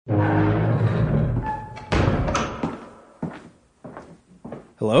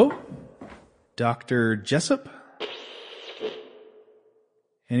Hello? Dr. Jessup?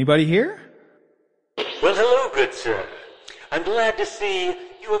 Anybody here? Well, hello, good sir. I'm glad to see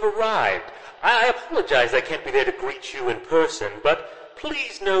you have arrived. I apologize I can't be there to greet you in person, but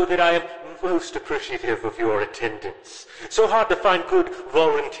please know that I am most appreciative of your attendance. So hard to find good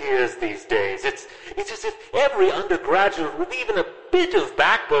volunteers these days. It's as if every undergraduate with even a bit of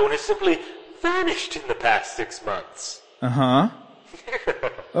backbone has simply vanished in the past 6 months. Uh-huh.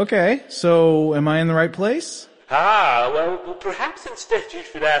 Okay, so am I in the right place? Well, perhaps instead you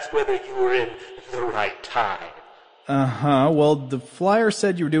should ask whether you were in the right time. Uh-huh. Well, the flyer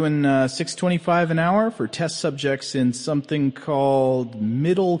said you were doing $6.25 an hour for test subjects in something called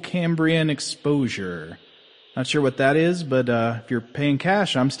Middle Cambrian Exposure. Not sure what that is, but if you're paying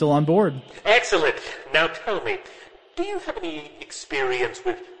cash, I'm still on board. Excellent. Now tell me, do you have any experience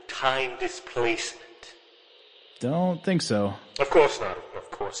with time displacement? Don't think so. Of course not.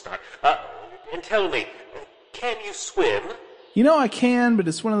 And tell me, can you swim? You know, I can, but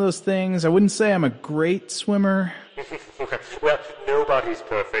it's one of those things. I wouldn't say I'm a great swimmer. Well, nobody's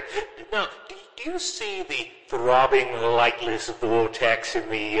perfect. Now, do you see the throbbing lightless vortex in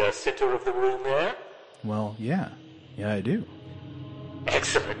the center of the room there? Well, yeah. Yeah, I do.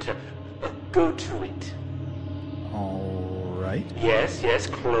 Excellent. Go to it. All right. Yes,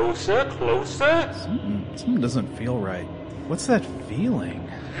 closer. Something doesn't feel right. What's that feeling?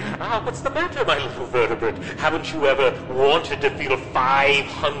 What's the matter, my little vertebrate? Haven't you ever wanted to feel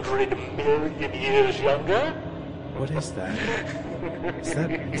 500 million years younger? What is that?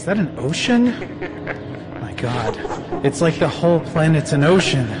 Is that an ocean? My God. It's like the whole planet's an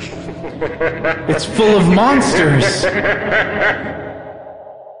ocean. It's full of monsters.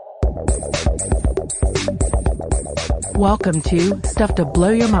 Welcome to Stuff to Blow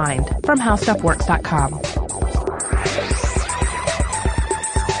Your Mind from HowStuffWorks.com.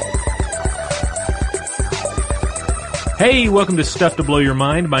 Hey, welcome to Stuff to Blow Your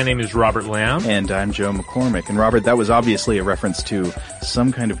Mind. My name is Robert Lamb. And I'm Joe McCormick. And Robert, that was obviously a reference to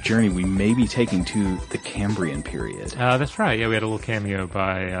some kind of journey we may be taking to the Cambrian period. That's right. Yeah, we had a little cameo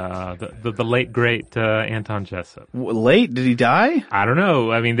by the late, great Anton Jessup. Late? Did he die? I don't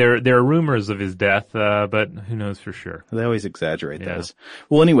know. I mean, there are rumors of his death, but who knows for sure. They always exaggerate those.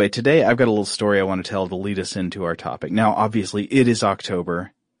 Well, anyway, today I've got a little story I want to tell to lead us into our topic. Now, obviously, it is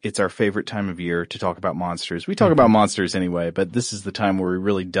October. It's our favorite time of year to talk about monsters. We talk about monsters anyway, but this is the time where we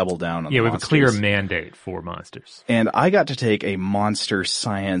really double down on the monsters. Yeah, we have a clear mandate for monsters. And I got to take a monster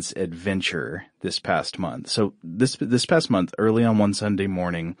science adventure this past month. So this past month, early on one Sunday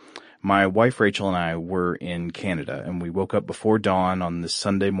morning, my wife Rachel and I were in Canada, and we woke up before dawn on this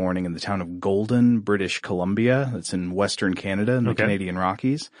Sunday morning in the town of Golden, British Columbia. That's in Western Canada in the Canadian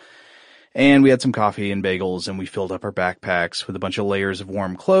Rockies. And we had some coffee and bagels, and we filled up our backpacks with a bunch of layers of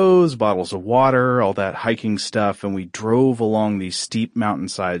warm clothes, bottles of water, all that hiking stuff, and we drove along these steep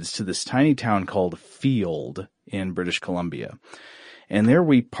mountainsides to this tiny town called Field in British Columbia. And there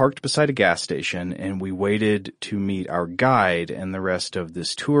we parked beside a gas station, and we waited to meet our guide and the rest of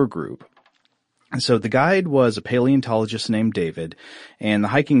this tour group. So the guide was a paleontologist named David, and the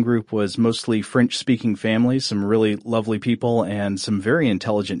hiking group was mostly French-speaking families, some really lovely people, and some very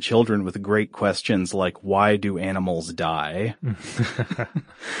intelligent children with great questions like, why do animals die?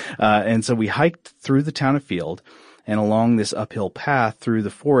 And so we hiked through the town of Field and along this uphill path through the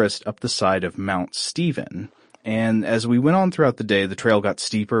forest up the side of Mount Stephen. And as we went on throughout the day, the trail got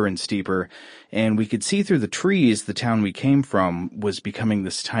steeper and steeper, and we could see through the trees the town we came from was becoming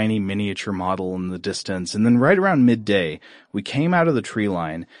this tiny miniature model in the distance. And then right around midday, we came out of the tree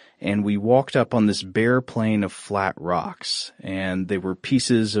line, and we walked up on this bare plain of flat rocks. And they were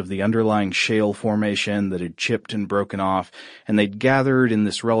pieces of the underlying shale formation that had chipped and broken off, and they'd gathered in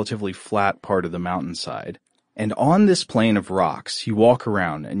this relatively flat part of the mountainside. And on this plain of rocks, you walk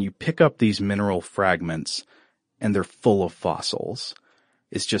around and you pick up these mineral fragments, and they're full of fossils.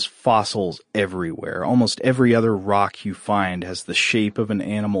 It's just fossils everywhere. Almost every other rock you find has the shape of an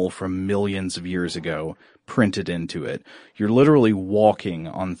animal from millions of years ago printed into it. You're literally walking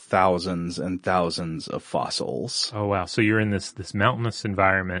on thousands and thousands of fossils. Oh, wow. So you're in this mountainous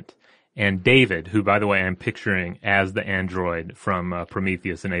environment, and David, who, by the way, I'm picturing as the android from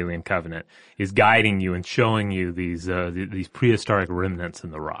Prometheus and Alien Covenant, is guiding you and showing you these prehistoric remnants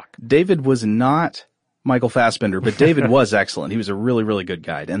in the rock. David was not Michael Fassbender, but David was excellent. He was a really, really good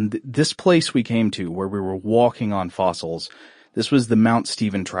guide. And this place we came to where we were walking on fossils, this was the Mount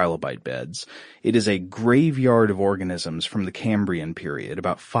Stephen trilobite beds. It is a graveyard of organisms from the Cambrian period,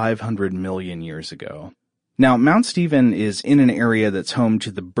 about 500 million years ago. Now, Mount Stephen is in an area that's home to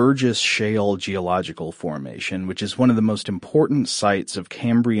the Burgess Shale geological formation, which is one of the most important sites of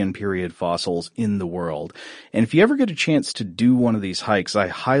Cambrian period fossils in the world. And if you ever get a chance to do one of these hikes, I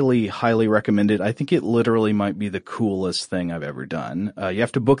highly, highly recommend it. I think it literally might be the coolest thing I've ever done. You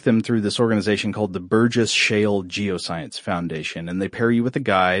have to book them through this organization called the Burgess Shale Geoscience Foundation, and they pair you with a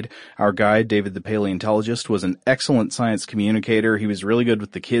guide. Our guide, David the paleontologist, was an excellent science communicator. He was really good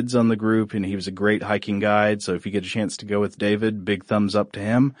with the kids on the group, and he was a great hiking guide. So if you get a chance to go with David, big thumbs up to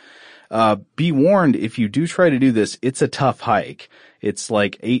him. Be warned, if you do try to do this, it's a tough hike. It's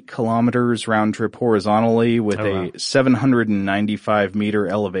like 8 kilometers round trip horizontally with a 795 meter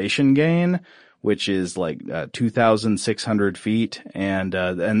elevation gain, which is like 2,600 feet. And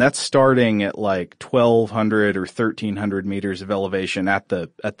that's starting at like 1,200 or 1,300 meters of elevation at the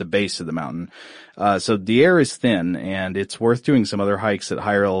base of the mountain. So the air is thin, and it's worth doing some other hikes at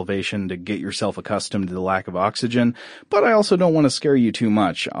higher elevation to get yourself accustomed to the lack of oxygen. But I also don't want to scare you too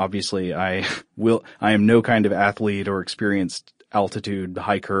much. Obviously, I am no kind of athlete or experienced altitude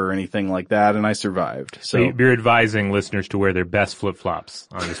hiker or anything like that, and I survived. So you're advising listeners to wear their best flip-flops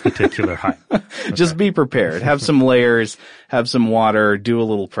on this particular hike. Okay. Just be prepared. Have some layers, have some water, do a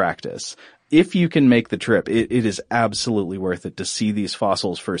little practice. If you can make the trip, it is absolutely worth it to see these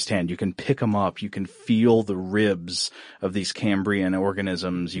fossils firsthand. You can pick them up. You can feel the ribs of these Cambrian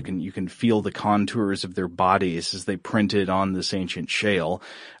organisms. You can feel the contours of their bodies as they printed on this ancient shale.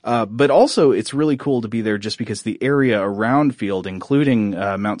 But also, it's really cool to be there just because the area around Field, including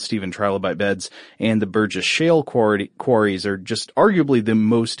Mount Stephen trilobite beds and the Burgess Shale quarries, are just arguably the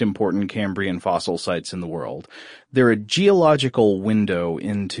most important Cambrian fossil sites in the world. They're a geological window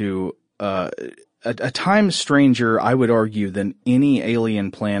into a time stranger, I would argue, than any alien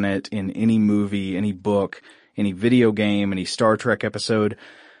planet in any movie, any book, any video game, any Star Trek episode.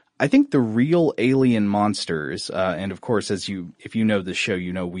 I think the real alien monsters, and of course, if you know the show,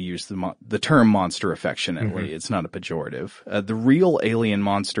 you know we use the term monster affectionately. Mm-hmm. It's not a pejorative. The real alien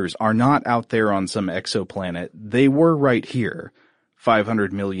monsters are not out there on some exoplanet. They were right here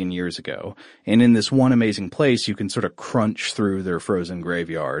 500 million years ago. And in this one amazing place, you can sort of crunch through their frozen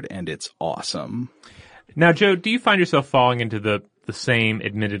graveyard, and it's awesome. Now, Joe, do you find yourself falling into the same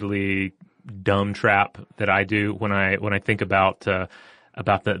admittedly dumb trap that I do when I think about the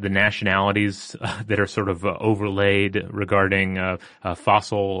nationalities that are sort of overlaid regarding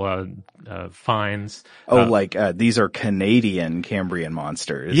fossil finds? These are Canadian Cambrian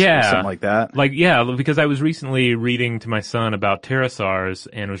monsters, yeah, or something like that. Because I was recently reading to my son about pterosaurs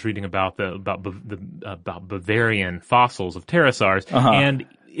and was reading about Bavarian fossils of pterosaurs, and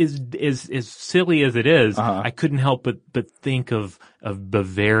as silly as it is, I couldn't help but think of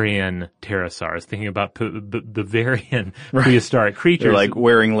Bavarian pterosaurs, thinking about Bavarian prehistoric creatures. They're like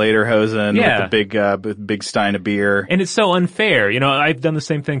wearing lederhosen with the big stein of beer. And it's so unfair. You know, I've done the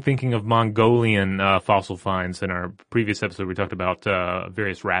same thing thinking of Mongolian fossil finds. In our previous episode, we talked about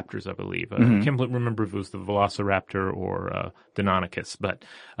various raptors, I believe. I can't remember if it was the Velociraptor or Deinonychus, but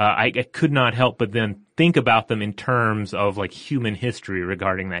I could not help but then think about them in terms of like human history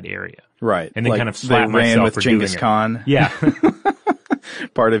regarding that area. Right. And then kind of slap myself with for Genghis doing Khan. It. Yeah.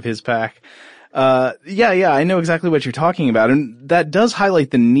 Part of his pack. I know exactly what you're talking about. And that does highlight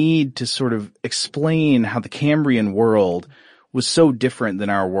the need to sort of explain how the Cambrian world was so different than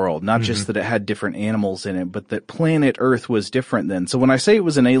our world. Not just that it had different animals in it, but that planet Earth was different then. So when I say it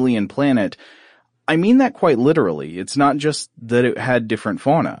was an alien planet, I mean that quite literally. It's not just that it had different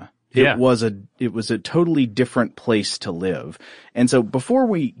fauna. Yeah. It was a totally different place to live. And so before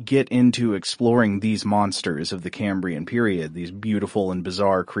we get into exploring these monsters of the Cambrian period, these beautiful and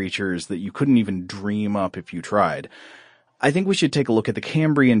bizarre creatures that you couldn't even dream up if you tried, I think we should take a look at the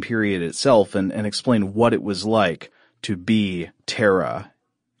Cambrian period itself and explain what it was like to be Terra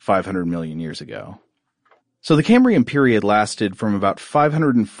 500 million years ago. So the Cambrian period lasted from about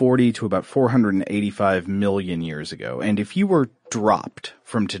 540 to about 485 million years ago. And if you were dropped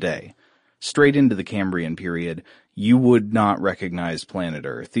from today straight into the Cambrian period, you would not recognize planet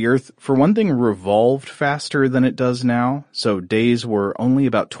Earth. The Earth, for one thing, revolved faster than it does now. So days were only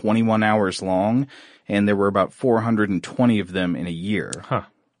about 21 hours long, and there were about 420 of them in a year. Huh.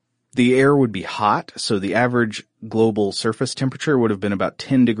 The air would be hot, so the average global surface temperature would have been about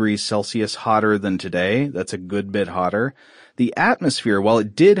 10 degrees Celsius hotter than today. That's a good bit hotter. The atmosphere, while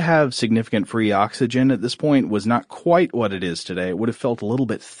it did have significant free oxygen at this point, was not quite what it is today. It would have felt a little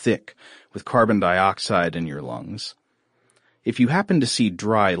bit thick with carbon dioxide in your lungs. If you happened to see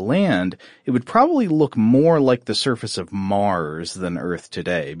dry land, it would probably look more like the surface of Mars than Earth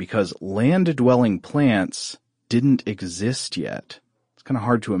today, because land-dwelling plants didn't exist yet. It's kind of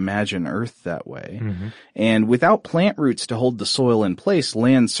hard to imagine Earth that way. And without plant roots to hold the soil in place,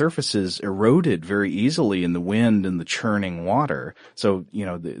 land surfaces eroded very easily in the wind and the churning water. So,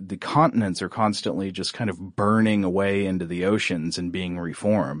 the continents are constantly just kind of burning away into the oceans and being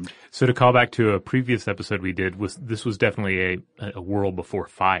reformed. So to call back to a previous episode we did, this was definitely a world before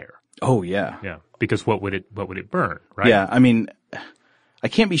fire. Oh, yeah. Yeah. Because what would it burn, right? Yeah, I mean, I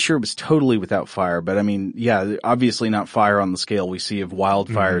can't be sure it was totally without fire, but I mean, yeah, obviously not fire on the scale we see of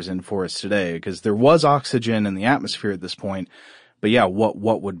wildfires in forests today, because there was oxygen in the atmosphere at this point. But yeah, what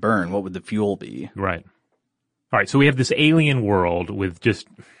would burn? What would the fuel be? Right. All right, so we have this alien world with just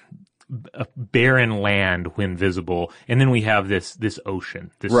a barren land when visible, and then we have this ocean,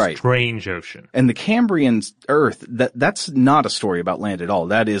 this strange ocean. And the Cambrian Earth, that's not a story about land at all.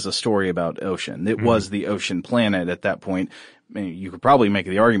 That is a story about ocean. It was the ocean planet at that point. I mean, you could probably make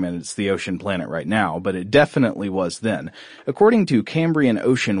the argument it's the ocean planet right now, but it definitely was then. According to Cambrian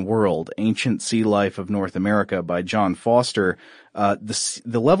Ocean World, Ancient Sea Life of North America by John Foster, the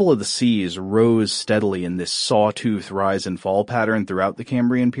level of the seas rose steadily in this sawtooth rise and fall pattern throughout the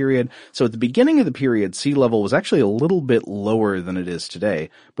Cambrian period. So at the beginning of the period, sea level was actually a little bit lower than it is today.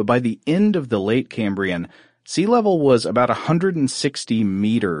 But by the end of the late Cambrian, sea level was about 160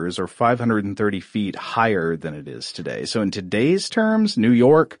 meters or 530 feet higher than it is today. So in today's terms, New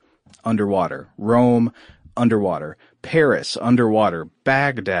York, underwater. Rome, underwater. Paris, underwater.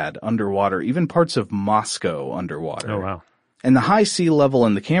 Baghdad, underwater. Even parts of Moscow, underwater. Oh, wow. And the high sea level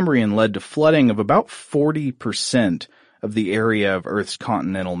in the Cambrian led to flooding of about 40% of the area of Earth's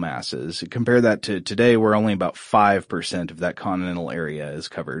continental masses. Compare that to today, where only about 5% of that continental area is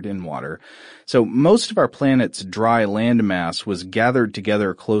covered in water. So most of our planet's dry landmass was gathered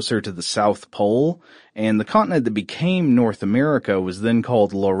together closer to the South Pole, and the continent that became North America was then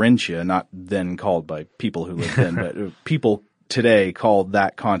called Laurentia, not then called by people who lived then, but people today called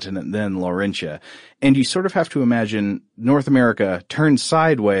that continent then Laurentia. And you sort of have to imagine North America turned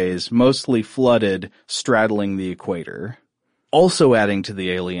sideways, mostly flooded, straddling the equator. Also adding to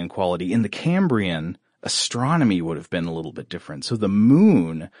the alien quality, in the Cambrian, astronomy would have been a little bit different. So the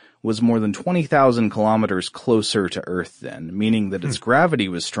moon was more than 20,000 kilometers closer to Earth then, meaning that its gravity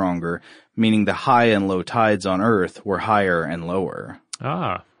was stronger, meaning the high and low tides on Earth were higher and lower.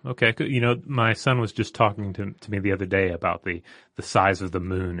 Ah, okay. My son was just talking to me the other day about the size of the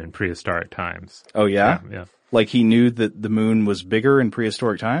moon in prehistoric times. Oh, yeah? Yeah. Like he knew that the moon was bigger in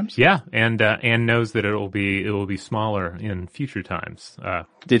prehistoric times? Yeah, and knows that it will be smaller in future times.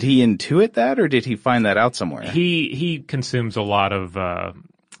 Did he intuit that, or did he find that out somewhere? He consumes a lot of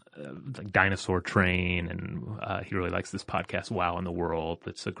like Dinosaur Train, and he really likes this podcast, Wow in the World.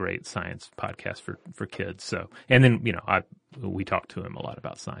 It's a great science podcast for kids. So, and then we talk to him a lot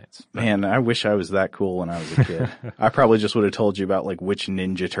about science. Man, I wish I was that cool when I was a kid. I probably just would have told you about like which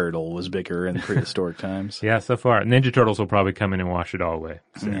Ninja Turtle was bigger in prehistoric times. Yeah, so far Ninja Turtles will probably come in and wash it all away.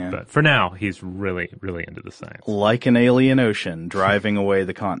 So, yeah. But for now, he's really, really into the science. Like an alien ocean driving away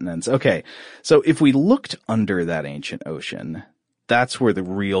the continents. Okay, so if we looked under that ancient ocean, that's where the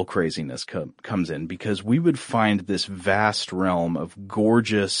real craziness comes in, because we would find this vast realm of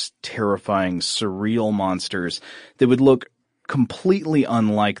gorgeous, terrifying, surreal monsters that would look completely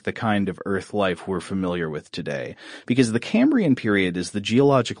unlike the kind of Earth life we're familiar with today. Because the Cambrian period is the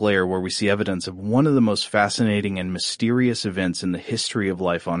geologic layer where we see evidence of one of the most fascinating and mysterious events in the history of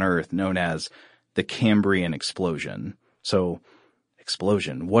life on Earth, known as the Cambrian explosion. So,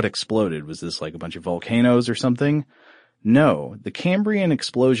 explosion. What exploded? Was this like a bunch of volcanoes or something? No, the Cambrian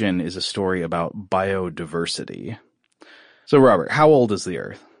explosion is a story about biodiversity. So, Robert, how old is the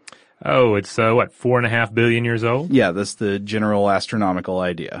Earth? Oh, it's 4.5 billion years old? Yeah, that's the general astronomical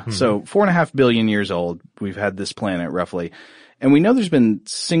idea. Mm-hmm. So 4.5 billion years old, we've had this planet roughly. And we know there's been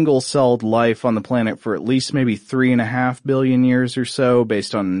single-celled life on the planet for at least maybe 3.5 billion years or so,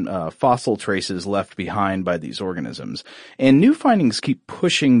 based on fossil traces left behind by these organisms. And new findings keep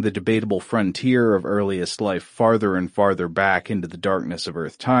pushing the debatable frontier of earliest life farther and farther back into the darkness of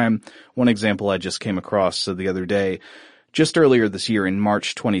Earth time. One example I just came across the other day. Just earlier this year, in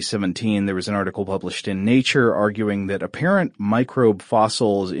March 2017, there was an article published in Nature arguing that apparent microbe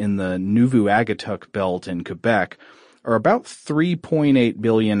fossils in the Nouveau-Agatuk belt in Quebec are about 3.8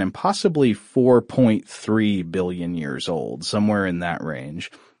 billion and possibly 4.3 billion years old, somewhere in that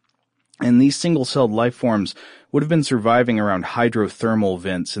range. And these single-celled life forms would have been surviving around hydrothermal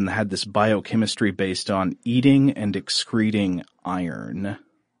vents and had this biochemistry based on eating and excreting iron.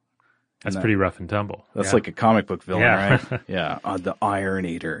 That's pretty rough and tumble. That's like a comic book villain, right? Yeah, the Iron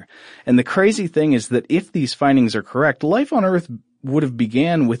Eater. And the crazy thing is that if these findings are correct, life on Earth would have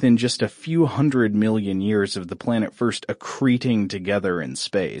began within just a few 100 million years of the planet first accreting together in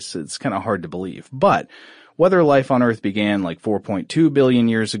space. It's kind of hard to believe. But whether life on Earth began like 4.2 billion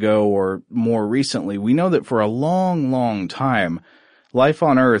years ago or more recently, we know that for a long, long time, life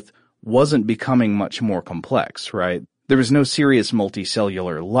on Earth wasn't becoming much more complex, right? There was no serious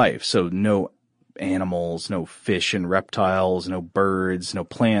multicellular life, so no animals, no fish and reptiles, no birds, no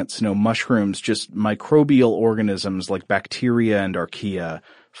plants, no mushrooms, just microbial organisms like bacteria and archaea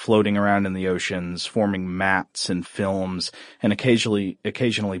floating around in the oceans, forming mats and films, and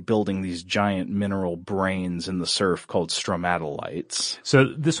occasionally building these giant mineral brains in the surf called stromatolites. So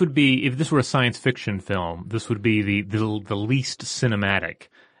this would be, if this were a science fiction film, this would be the least cinematic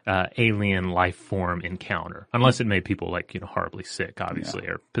alien life form encounter, unless it made people horribly sick, obviously,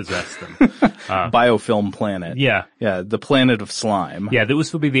 or possess them. Biofilm planet. Yeah. Yeah, the planet of slime. Yeah,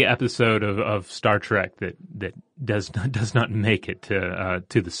 this would be the episode of Star Trek that does not make it to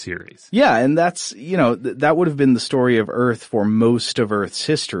the series. Yeah, and that's, that would have been the story of Earth for most of Earth's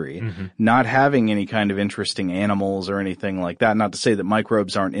history, not having any kind of interesting animals or anything like that. Not to say that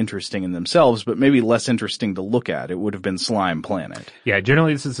microbes aren't interesting in themselves, but maybe less interesting to look at. It would have been Slime Planet. Yeah,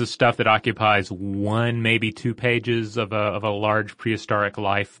 generally this is the stuff that occupies 1, maybe 2 pages of a large prehistoric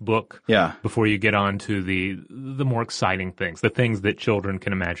life book. Yeah. Before you get on to the more exciting things, the things that children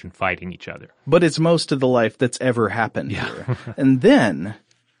can imagine fighting each other. But it's most of the life that's ever happened here. And then,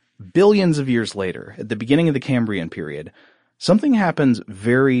 billions of years later, at the beginning of the Cambrian period, something happens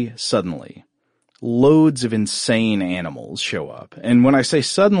very suddenly. Loads of insane animals show up. And when I say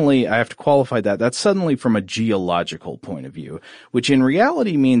suddenly, I have to qualify that. That's suddenly from a geological point of view, which in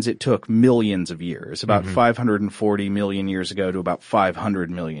reality means it took millions of years, about 540 million years ago to about 500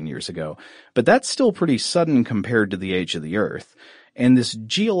 million years ago. But that's still pretty sudden compared to the age of the Earth. And this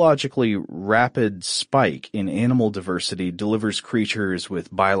geologically rapid spike in animal diversity delivers creatures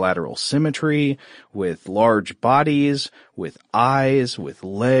with bilateral symmetry, with large bodies, with eyes, with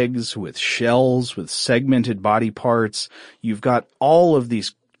legs, with shells, with segmented body parts. You've got all of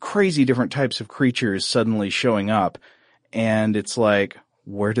these crazy different types of creatures suddenly showing up, and it's like,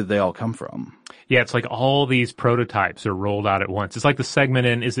 where did they all come from? Yeah, it's like all these prototypes are rolled out at once. It's like the segment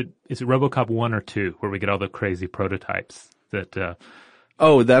in, is it RoboCop 1 or 2, where we get all the crazy prototypes that,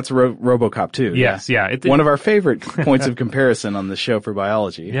 that's RoboCop 2. Yes, yeah. One of our favorite points of comparison on the show for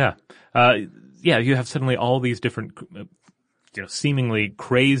biology. Yeah. You have suddenly all these different, seemingly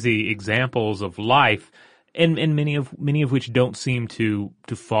crazy examples of life, and many of which don't seem to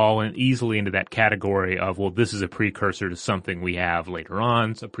fall easily into that category of, well, this is a precursor to something we have later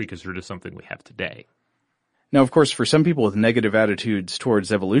on, it's a precursor to something we have today. Now, of course, for some people with negative attitudes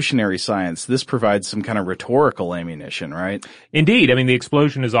towards evolutionary science, this provides some kind of rhetorical ammunition, right? Indeed. I mean, the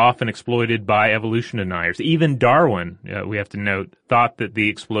explosion is often exploited by evolution deniers. Even Darwin, we have to note, thought that the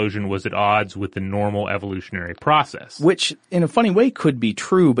explosion was at odds with the normal evolutionary process. Which, in a funny way, could be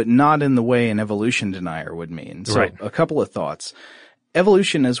true, but not in the way an evolution denier would mean. So, right. A couple of thoughts.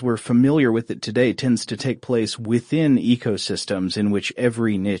 Evolution, as we're familiar with it today, tends to take place within ecosystems in which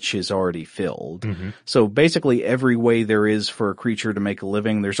every niche is already filled. So basically every way there is for a creature to make a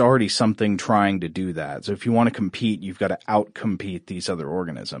living, there's already something trying to do that. So if you want to compete, you've got to outcompete these other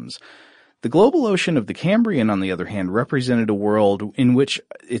organisms. The global ocean of the Cambrian, on the other hand, represented a world in which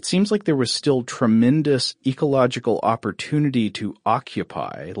it seems like there was still tremendous ecological opportunity to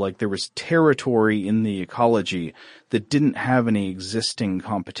occupy, like there was territory in the ecology that didn't have any existing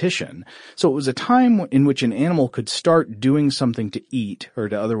competition. So it was a time in which an animal could start doing something to eat or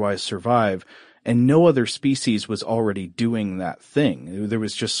to otherwise survive, and no other species was already doing that thing. There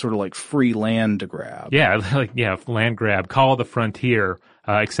was just sort of like free land to grab. Yeah, land grab, call the frontier,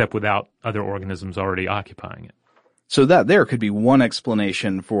 except without other organisms already occupying it. So that there could be one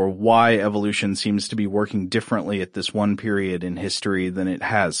explanation for why evolution seems to be working differently at this one period in history than it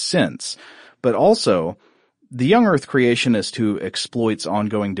has since. But also, the young Earth creationist who exploits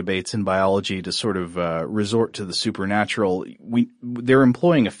ongoing debates in biology to sort of resort to the supernatural, they're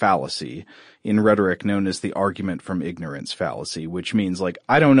employing a fallacy in rhetoric known as the argument from ignorance fallacy, which means like,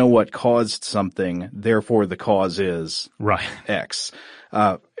 I don't know what caused something, therefore the cause is right. X.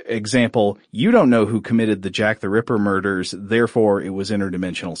 Example, you don't know who committed the Jack the Ripper murders, therefore it was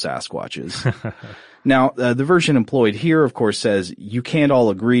interdimensional Sasquatches. Now, the version employed here, of course, says you can't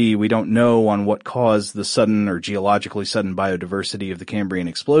all agree, we don't know on what caused the sudden or geologically sudden biodiversity of the Cambrian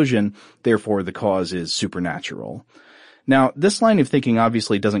explosion, therefore the cause is supernatural. Now, this line of thinking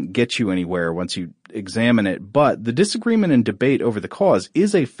obviously doesn't get you anywhere once you examine it, but the disagreement and debate over the cause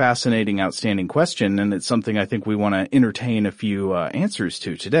is a fascinating, outstanding question, and it's something I think we want to entertain a few answers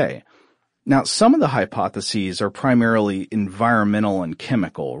to today. Now, some of the hypotheses are primarily environmental and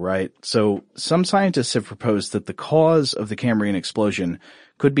chemical, right? So some scientists have proposed that the cause of the Cambrian explosion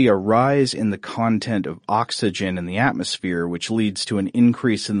could be a rise in the content of oxygen in the atmosphere, which leads to an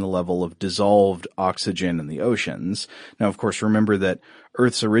increase in the level of dissolved oxygen in the oceans. Now, of course, remember that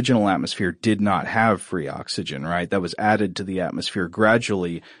Earth's original atmosphere did not have free oxygen, right? That was added to the atmosphere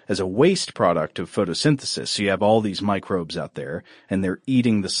gradually as a waste product of photosynthesis. So you have all these microbes out there, and they're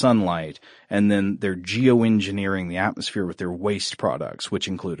eating the sunlight, and then they're geoengineering the atmosphere with their waste products, which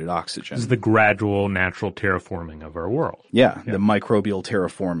included oxygen. This is the gradual natural terraforming of our world. Yeah, the microbial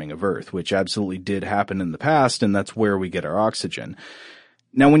terraforming of Earth, which absolutely did happen in the past, and that's where we get our oxygen.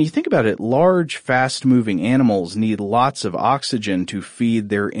 Now, when you think about it, large, fast-moving animals need lots of oxygen to feed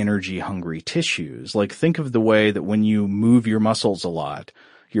their energy-hungry tissues. Like, think of the way that when you move your muscles a lot,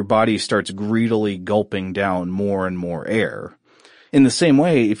 your body starts greedily gulping down more and more air. In the same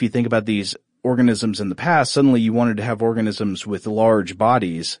way, if you think about these organisms in the past, suddenly you wanted to have organisms with large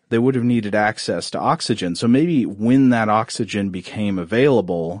bodies, they would have needed access to oxygen. So maybe when that oxygen became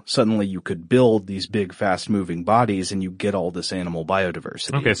available, suddenly you could build these big, fast-moving bodies and you get all this animal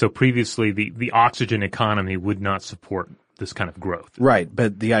biodiversity. Okay, so previously the oxygen economy would not support this kind of growth. Right,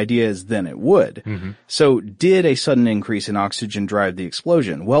 but the idea is then it would. Mm-hmm. So did a sudden increase in oxygen drive the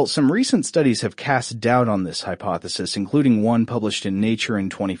explosion? Well, some recent studies have cast doubt on this hypothesis, including one published in Nature in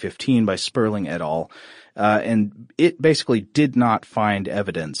 2015 by Sperling et al., and it basically did not find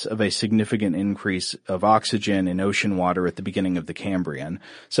evidence of a significant increase of oxygen in ocean water at the beginning of the Cambrian.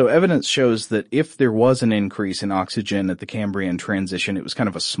 So evidence shows that if there was an increase in oxygen at the Cambrian transition, it was kind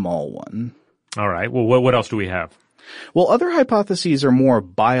of a small one. All right, well, what else do we have? Well, other hypotheses are more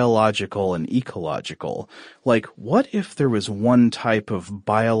biological and ecological. Like, what if there was one type of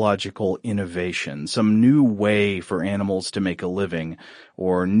biological innovation, some new way for animals to make a living,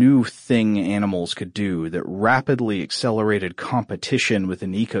 or new thing animals could do that rapidly accelerated competition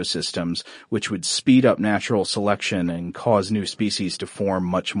within ecosystems, which would speed up natural selection and cause new species to form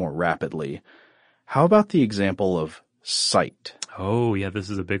much more rapidly? How about the example of sight? Oh, yeah, this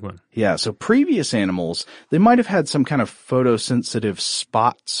is a big one. Yeah, so previous animals, they might have had some kind of photosensitive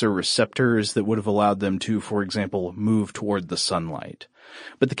spots or receptors that would have allowed them to, for example, move toward the sunlight.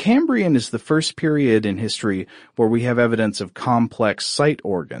 But the Cambrian is the first period in history where we have evidence of complex sight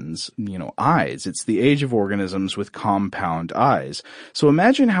organs, eyes. It's the age of organisms with compound eyes. So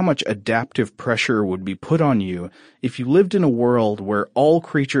imagine how much adaptive pressure would be put on you if you lived in a world where all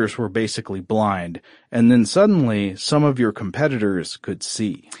creatures were basically blind, and then suddenly some of your competitors could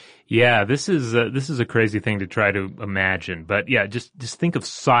see. Yeah, this is a crazy thing to try to imagine. But yeah, just think of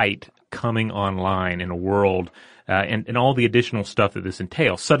sight coming online in a world and all the additional stuff that this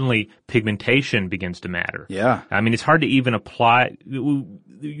entails. Suddenly, pigmentation begins to matter. Yeah. I mean, it's hard to even apply.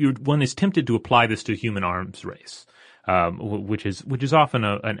 One is tempted to apply this to human arms race, which is often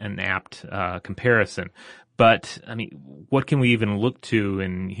an apt comparison. But I mean, what can we even look to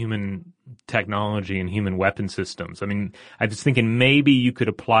in human technology and human weapon systems? I mean, I was thinking maybe you could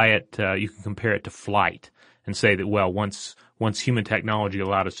apply it. You can compare it to flight and say that, well, once human technology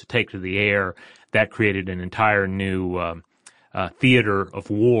allowed us to take to the air, that created an entire new theater of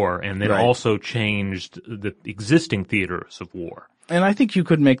war, and then also changed the existing theaters of war. And I think you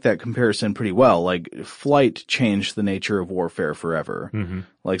could make that comparison pretty well. Like, flight changed the nature of warfare forever. Mm-hmm.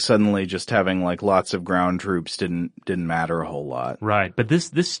 Like, suddenly just having lots of ground troops didn't matter a whole lot. Right, but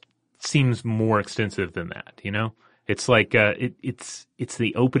this seems more extensive than that. It's like it's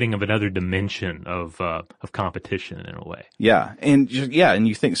the opening of another dimension of competition in a way. Yeah, and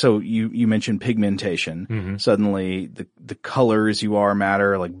you think so. You mentioned pigmentation. Mm-hmm. Suddenly, the colors you are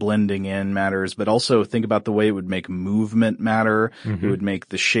matter, like blending in matters. But also think about the way it would make movement matter. Mm-hmm. It would make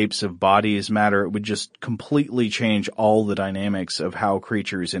the shapes of bodies matter. It would just completely change all the dynamics of how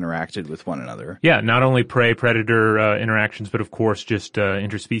creatures interacted with one another. Yeah, not only prey-predator interactions, but of course just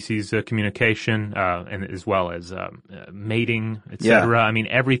interspecies communication, and as well as mating, etc. Yeah. I mean,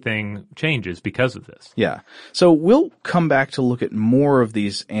 everything changes because of this. Yeah. So we'll come back to look at more of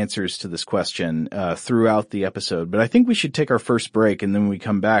these answers to this question throughout the episode, but I think we should take our first break, and then when we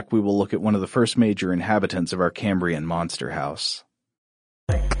come back, we will look at one of the first major inhabitants of our Cambrian monster house.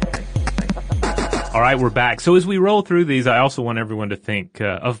 All right, we're back. So as we roll through these, I also want everyone to think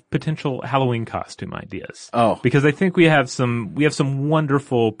of potential Halloween costume ideas. Oh, because I think we have some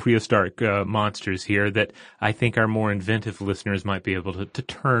wonderful prehistoric monsters here that I think our more inventive listeners might be able to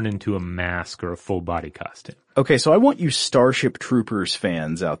turn into a mask or a full body costume. Okay, so I want you Starship Troopers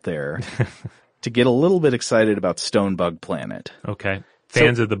fans out there to get a little bit excited about Stonebug Planet. Okay,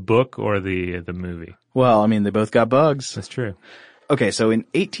 fans of the book or the movie? Well, I mean, they both got bugs. That's true. Okay, so in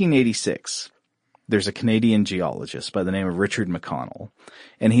 1886, there's a Canadian geologist by the name of Richard McConnell,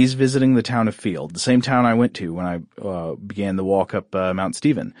 and he's visiting the town of Field, the same town I went to when I began the walk up Mount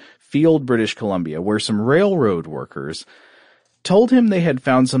Stephen, Field, British Columbia, where some railroad workers told him they had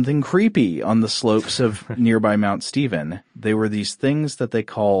found something creepy on the slopes of nearby Mount Stephen. They were these things that they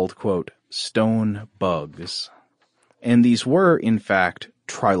called, quote, stone bugs. And these were, in fact,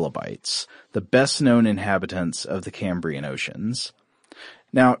 trilobites, the best-known inhabitants of the Cambrian oceans.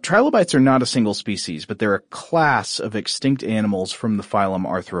 Now, trilobites are not a single species, but they're a class of extinct animals from the phylum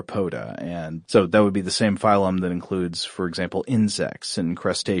Arthropoda, and so that would be the same phylum that includes, for example, insects and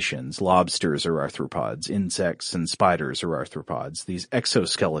crustaceans. Lobsters are arthropods, insects and spiders are arthropods, these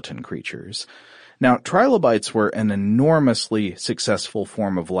exoskeleton creatures. Now, trilobites were an enormously successful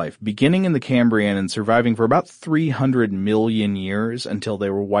form of life, beginning in the Cambrian and surviving for about 300 million years until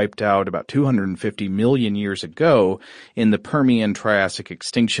they were wiped out about 250 million years ago in the Permian-Triassic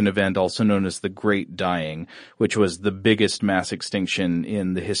extinction event, also known as the Great Dying, which was the biggest mass extinction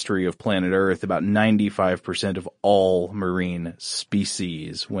in the history of planet Earth. About 95% of all marine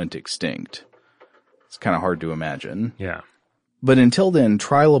species went extinct. It's kind of hard to imagine. Yeah. But until then,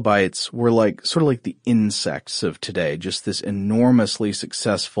 trilobites were sort of like the insects of today, just this enormously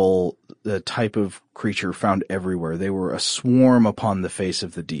successful type of creature found everywhere. They were a swarm upon the face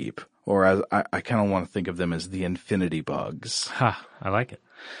of the deep, or as I kind of want to think of them as the infinity bugs. Ha, I like it.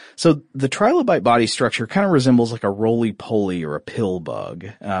 So the trilobite body structure kind of resembles like a roly-poly or a pill bug,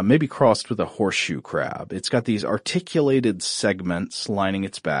 maybe crossed with a horseshoe crab. It's got these articulated segments lining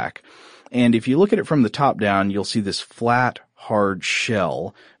its back. And if you look at it from the top down, you'll see this flat, hard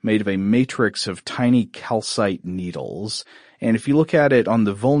shell made of a matrix of tiny calcite needles. And if you look at it on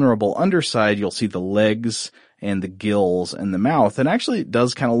the vulnerable underside, you'll see the legs and the gills and the mouth. And actually it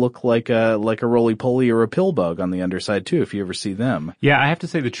does kind of look like a roly-poly or a pill bug on the underside too, if you ever see them. Yeah, I have to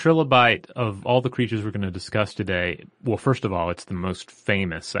say the trilobite of all the creatures we're going to discuss today, well, first of all, it's the most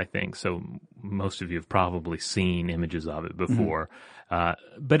famous, I think. So most of you have probably seen images of it before. Mm-hmm.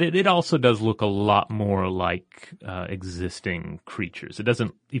 But it also does look a lot more like existing creatures. It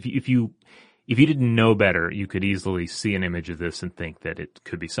doesn't. If you didn't know better, you could easily see an image of this and think that it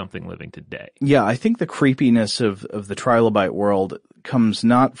could be something living today. Yeah, I think the creepiness of the trilobite world comes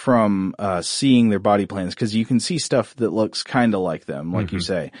not from seeing their body plans, because you can see stuff that looks kind of like them, like you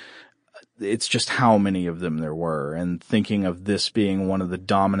say. It's just how many of them there were, and thinking of this being one of the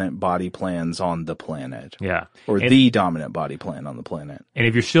dominant body plans on the planet. Yeah. Or the dominant body plan on the planet. And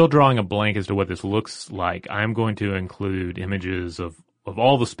if you're still drawing a blank as to what this looks like, I'm going to include images of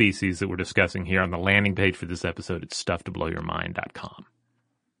all the species that we're discussing here on the landing page for this episode at stufftoblowyourmind.com.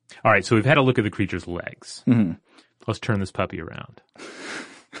 All right, so we've had a look at the creature's legs. Mm-hmm. Let's turn this puppy around.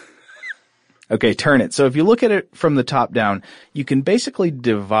 Okay, turn it. So if you look at it from the top down, you can basically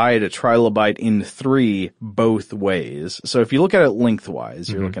divide a trilobite in three both ways. So if you look at it lengthwise,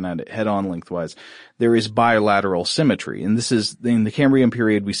 you're looking at it head-on lengthwise, there is bilateral symmetry. And this is, in the Cambrian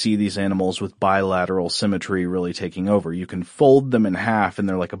period, we see these animals with bilateral symmetry really taking over. You can fold them in half and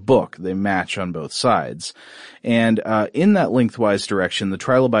they're like a book. They match on both sides. And in that lengthwise direction, the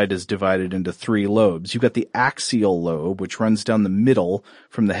trilobite is divided into three lobes. You've got the axial lobe, which runs down the middle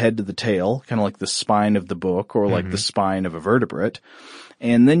from the head to the tail, kind of like the spine of the book or like the spine of a vertebrate.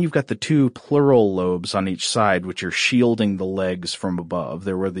 And then you've got the two pleural lobes on each side, which are shielding the legs from above.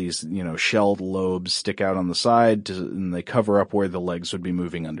 There were these, shelled lobes stick out on the side and they cover up where the legs would be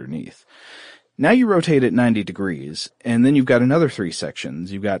moving underneath. Now you rotate it 90 degrees, and then you've got another three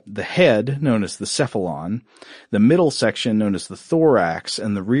sections. You've got the head, known as the cephalon, the middle section, known as the thorax,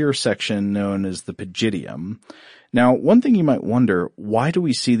 and the rear section, known as the pygidium. Now, one thing you might wonder, why do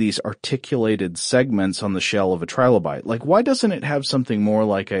we see these articulated segments on the shell of a trilobite? Like, why doesn't it have something more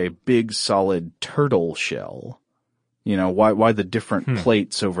like a big, solid turtle shell? Why the different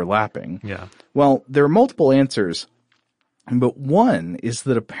plates overlapping? Yeah. Well, there are multiple answers, but one is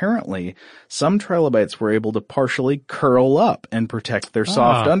that apparently some trilobites were able to partially curl up and protect their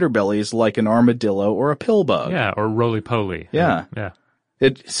soft underbellies like an armadillo or a pill bug. Yeah, or roly-poly. Yeah. Yeah.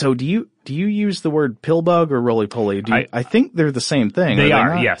 So do you use the word pill bug or roly-poly? I think they're the same thing. They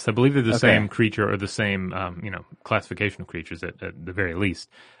are, yes. I believe they're the same creature or the same, classification of creatures at the very least.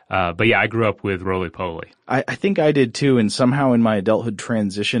 But yeah, I grew up with roly-poly. I think I did too, and somehow in my adulthood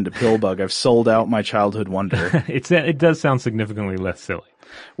transition to pill bug, I've sold out my childhood wonder. It does sound significantly less silly.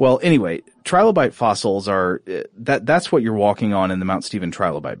 Well, anyway, trilobite fossils are, that's what you're walking on in the Mount Stephen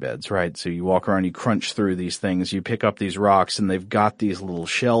trilobite beds, right? So you walk around, you crunch through these things, you pick up these rocks, and they've got these little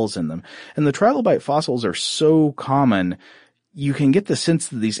shells in them. And the trilobite fossils are so common, you can get the sense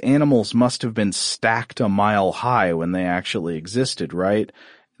that these animals must have been stacked a mile high when they actually existed, right?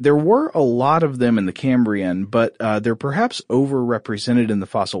 There were a lot of them in the Cambrian, but they're perhaps overrepresented in the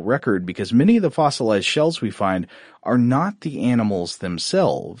fossil record because many of the fossilized shells we find are not the animals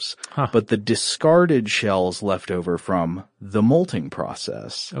themselves, but the discarded shells left over from the molting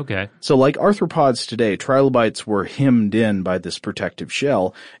process. Okay. So like arthropods today, trilobites were hemmed in by this protective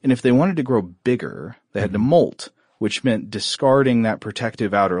shell, and if they wanted to grow bigger, they had to molt, which meant discarding that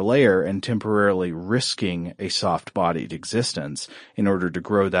protective outer layer and temporarily risking a soft-bodied existence in order to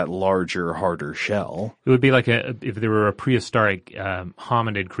grow that larger, harder shell. It would be like if there were a prehistoric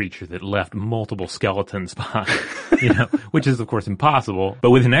hominid creature that left multiple skeletons behind, which is of course impossible. But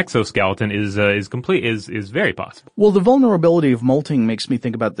with an exoskeleton is very possible. Well, the vulnerability of molting makes me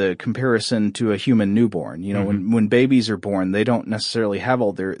think about the comparison to a human newborn. When babies are born, they don't necessarily have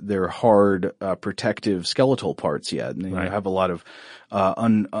all their hard, protective skeletal parts yet. And you have a lot of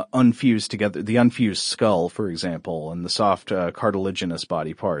unfused together, the unfused skull, for example, and the soft cartilaginous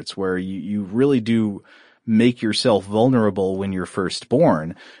body parts, where you really do make yourself vulnerable when you're first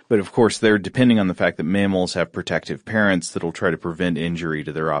born. But of course, they're depending on the fact that mammals have protective parents that'll try to prevent injury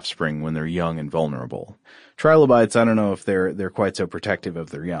to their offspring when they're young and vulnerable. Trilobites, I don't know if they're quite so protective of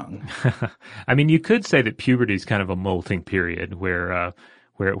their young. I mean, you could say that puberty is kind of a molting period where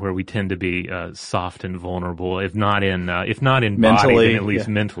we tend to be soft and vulnerable, if not in mentally, body, then at least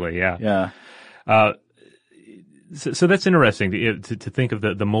mentally. Yeah. So that's interesting to think of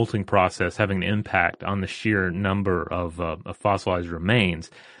the molting process having an impact on the sheer number of fossilized remains.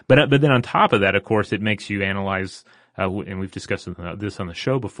 But then on top of that, of course, it makes you analyze, and we've discussed this on the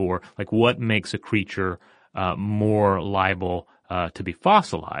show before, like what makes a creature more liable to be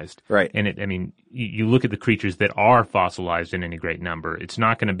fossilized. Right. And you look at the creatures that are fossilized in any great number. It's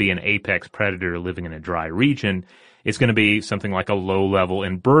not going to be an apex predator living in a dry region. It's going to be something like a low-level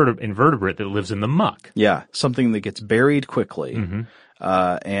invertebrate that lives in the muck. Yeah, something that gets buried quickly,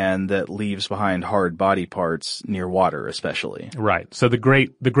 and that leaves behind hard body parts near water, especially. Right. So the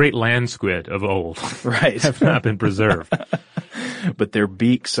great land squid of old, have not been preserved. But their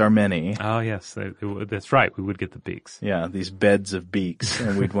beaks are many. Oh yes, that's right. We would get the beaks. Yeah, these beds of beaks,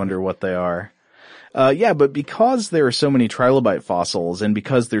 and we'd wonder what they are. But because there are so many trilobite fossils, and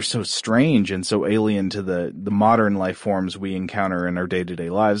because they're so strange and so alien to the modern life forms we encounter in our day-to-day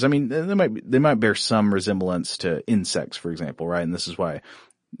lives, I mean, they might bear some resemblance to insects, for example, right? And this is why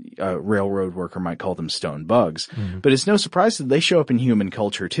a railroad worker might call them stone bugs. Mm-hmm. But it's no surprise that they show up in human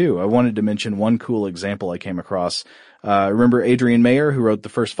culture too. I wanted to mention one cool example I came across. Remember Adrienne Mayer, who wrote the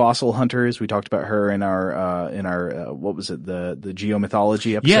first Fossil Hunters? We talked about her in our what was it, the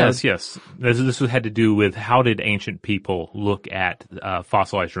geomythology episode? Yes. This had to do with how did ancient people look at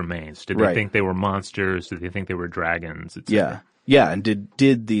fossilized remains? Did they think they were monsters? Did they think they were dragons? Yeah. Yeah, and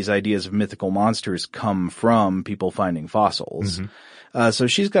did these ideas of mythical monsters come from people finding fossils? Mm-hmm. So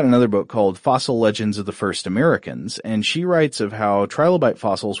she's got another book called Fossil Legends of the First Americans, and she writes of how trilobite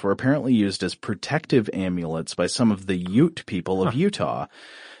fossils were apparently used as protective amulets by some of the Ute people of Utah.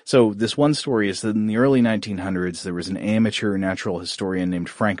 So this one story is that in the early 1900s, there was an amateur natural historian named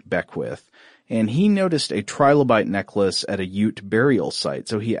Frank Beckwith, and he noticed a trilobite necklace at a Ute burial site.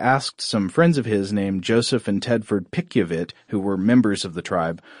 So he asked some friends of his named Joseph and Tedford Pikyavit, who were members of the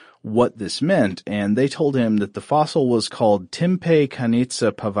tribe, what this meant, and they told him that the fossil was called Timpe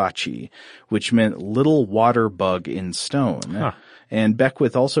Kanitsa Pavachi, which meant little water bug in stone. Huh. And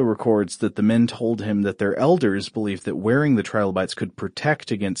Beckwith also records that the men told him that their elders believed that wearing the trilobites could protect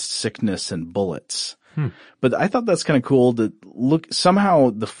against sickness and bullets. But I thought that's kind of cool to look,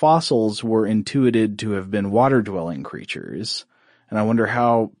 somehow the fossils were intuited to have been water-dwelling creatures. And I wonder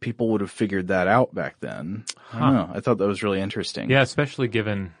how people would have figured that out back then. I don't know. I thought that was really interesting. Yeah, especially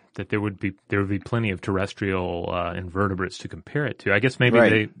given that there would be plenty of terrestrial invertebrates to compare it to. I guess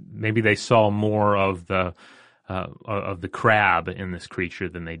maybe they saw more of the crab in this creature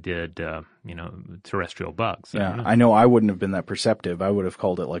than they did terrestrial bugs. Yeah, I know I wouldn't have been that perceptive. I would have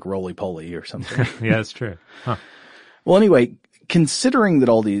called it like roly-poly or something. Yeah, that's true. Huh. Well, anyway, considering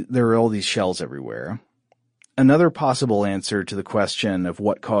that there are all these shells everywhere, another possible answer to the question of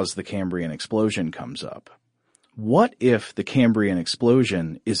what caused the Cambrian explosion comes up. What if the Cambrian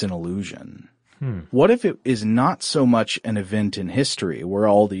explosion is an illusion? What if it is not so much an event in history where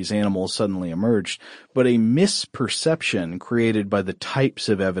all these animals suddenly emerged, but a misperception created by the types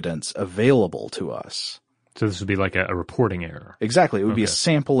of evidence available to us? So this would be like a reporting error. Exactly. It would be a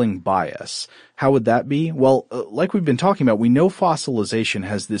sampling bias. How would that be? Well, like we've been talking about, we know fossilization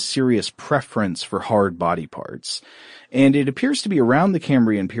has this serious preference for hard body parts. And it appears to be around the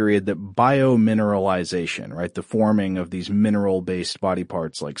Cambrian period that biomineralization, right, the forming of these mineral-based body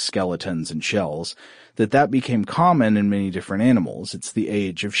parts like skeletons and shells, that became common in many different animals. It's the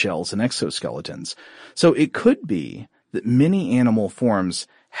age of shells and exoskeletons. So it could be that many animal forms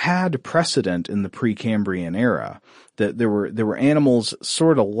had precedent in the Precambrian era, that there were animals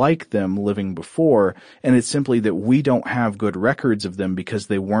sort of like them living before, and it's simply that we don't have good records of them because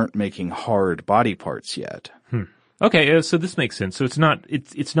they weren't making hard body parts yet. Okay, so this makes sense. So it's not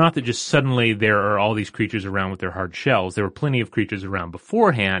that just suddenly there are all these creatures around with their hard shells. There were plenty of creatures around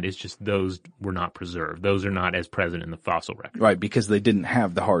beforehand. It's just those were not preserved. Those are not as present in the fossil record. Right, because they didn't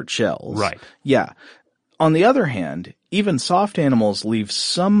have the hard shells. Right. Yeah. On the other hand, even soft animals leave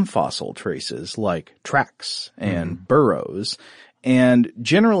some fossil traces like tracks and burrows. And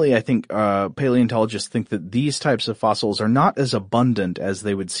generally, I think paleontologists think that these types of fossils are not as abundant as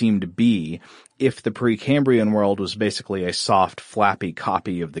they would seem to be if the Precambrian world was basically a soft, flappy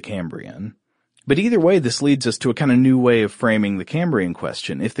copy of the Cambrian. But either way, this leads us to a kind of new way of framing the Cambrian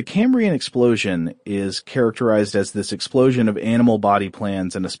question. If the Cambrian explosion is characterized as this explosion of animal body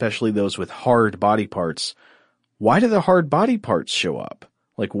plans, and especially those with hard body parts, why do the hard body parts show up?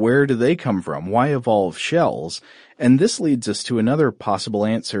 Like, where do they come from? Why evolve shells? And this leads us to another possible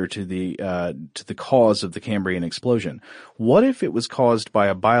answer to the cause of the Cambrian explosion. What if it was caused by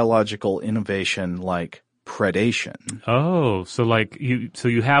a biological innovation like predation? Oh, so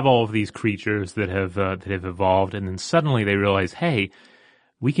you have all of these creatures that have evolved, and then suddenly they realize, hey,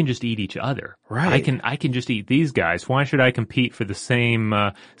 we can just eat each other. Right. I can just eat these guys. Why should I compete for the same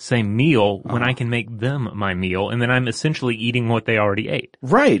meal when I can make them my meal, and then I'm essentially eating what they already ate?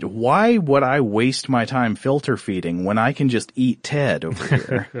 Right. Why would I waste my time filter feeding when I can just eat Ted over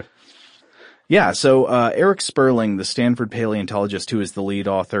here? Yeah, so Eric Sperling, the Stanford paleontologist who is the lead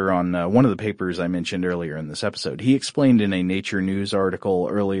author on one of the papers I mentioned earlier in this episode, he explained in a Nature News article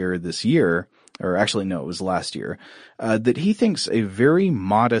earlier this year, or actually no, it was last year, that he thinks a very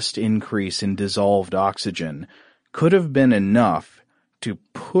modest increase in dissolved oxygen could have been enough to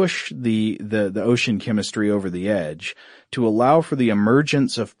push the ocean chemistry over the edge to allow for the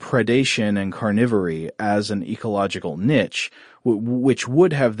emergence of predation and carnivory as an ecological niche, which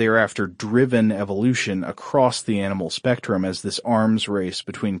would have thereafter driven evolution across the animal spectrum as this arms race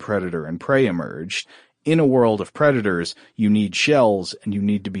between predator and prey emerged. In a world of predators, you need shells and you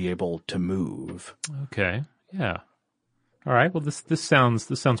need to be able to move. Okay. Yeah. All right. Well, this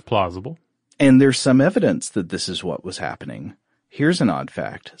sounds plausible. And there's some evidence that this is what was happening. Here's an odd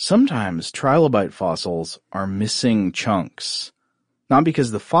fact. Sometimes trilobite fossils are missing chunks. Not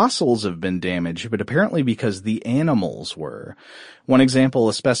because the fossils have been damaged, but apparently because the animals were. One example,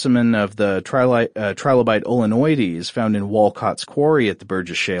 a specimen of the trilobite olenoides found in Walcott's quarry at the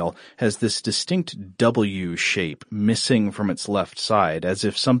Burgess Shale has this distinct W shape missing from its left side, as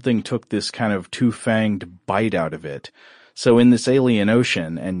if something took this kind of two-fanged bite out of it. So in this alien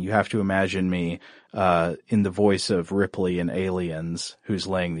ocean, and you have to imagine me in the voice of Ripley in Aliens, who's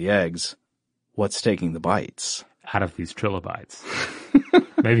laying the eggs, what's taking the bites? Out of these trilobites.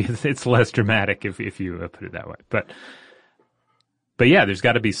 Maybe it's less dramatic if you put it that way. But yeah, there's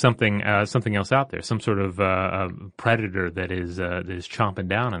got to be something else out there, some sort of predator that is chomping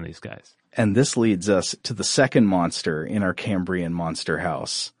down on these guys. And this leads us to the second monster in our Cambrian monster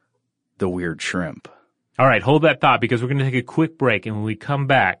house, the weird shrimp. All right, hold that thought because we're going to take a quick break, and when we come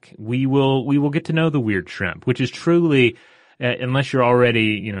back, we will get to know the weird shrimp, which is truly, unless you're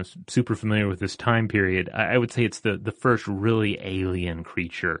already, super familiar with this time period, I would say it's the first really alien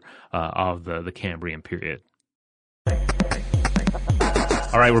creature of the Cambrian period.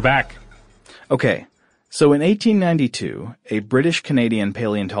 All right, we're back. Okay, so in 1892, a British-Canadian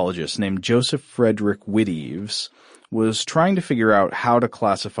paleontologist named Joseph Frederick Whitteaves was trying to figure out how to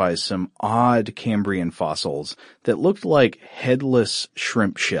classify some odd Cambrian fossils that looked like headless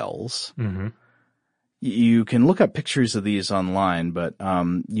shrimp shells. Mm-hmm. You can look up pictures of these online, but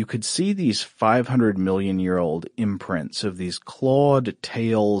you could see these 500 million year old imprints of these clawed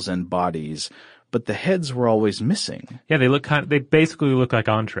tails and bodies, but the heads were always missing. Yeah, they basically look like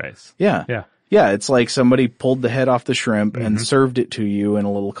entrees. Yeah. Yeah. Yeah, it's like somebody pulled the head off the shrimp and served it to you in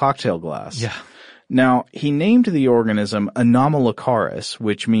a little cocktail glass. Yeah. Now, he named the organism Anomalocaris,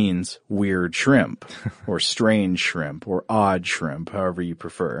 which means weird shrimp, or strange shrimp, or odd shrimp, however you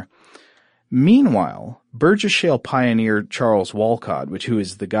prefer. Meanwhile, Burgess Shale pioneer Charles Walcott, who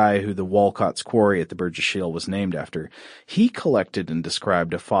is the guy who the Walcott's Quarry at the Burgess Shale was named after, he collected and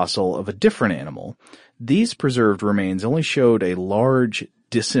described a fossil of a different animal. These preserved remains only showed a large,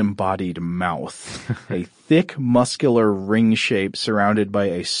 disembodied mouth, a thick, muscular ring shape surrounded by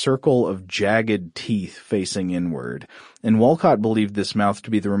a circle of jagged teeth facing inward. And Walcott believed this mouth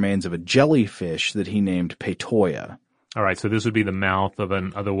to be the remains of a jellyfish that he named Peytoia. All right, so this would be the mouth of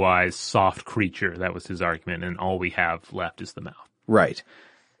an otherwise soft creature. That was his argument, and all we have left is the mouth. Right.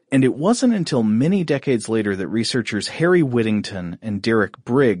 And it wasn't until many decades later that researchers Harry Whittington and Derek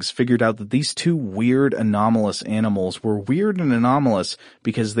Briggs figured out that these two weird, anomalous animals were weird and anomalous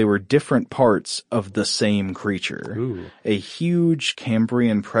because they were different parts of the same creature. Ooh. A huge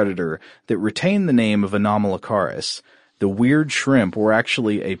Cambrian predator that retained the name of Anomalocaris. The weird shrimp were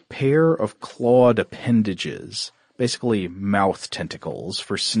actually a pair of clawed appendages, basically mouth tentacles,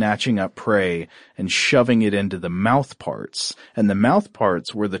 for snatching up prey and shoving it into the mouth parts. And the mouth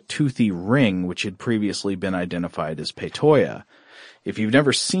parts were the toothy ring which had previously been identified as Peytoia. If you've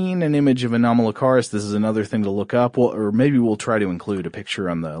never seen an image of Anomalocaris, this is another thing to look up. Well, or maybe we'll try to include a picture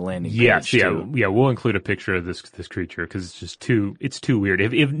on the landing page. Yeah, we'll include a picture of this creature because it's just too weird.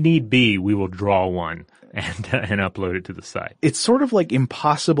 If need be, we will draw one and upload it to the site. It's sort of like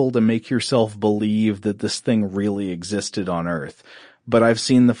impossible to make yourself believe that this thing really existed on Earth. But I've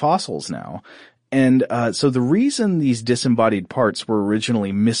seen the fossils now. And so the reason these disembodied parts were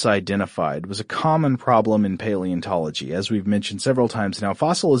originally misidentified was a common problem in paleontology. As we've mentioned several times now,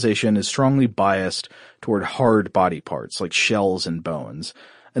 fossilization is strongly biased toward hard body parts like shells and bones.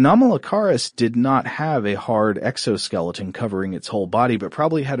 Anomalocaris did not have a hard exoskeleton covering its whole body, but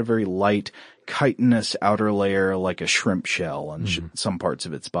probably had a very light, chitinous outer layer like a shrimp shell on some parts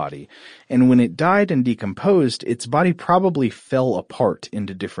of its body. And when it died and decomposed, its body probably fell apart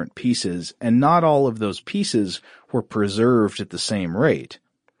into different pieces, and not all of those pieces were preserved at the same rate.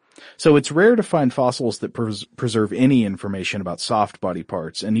 So it's rare to find fossils that preserve any information about soft body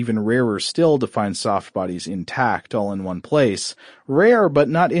parts, and even rarer still to find soft bodies intact all in one place. Rare, but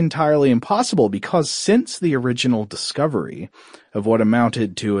not entirely impossible, because since the original discovery of what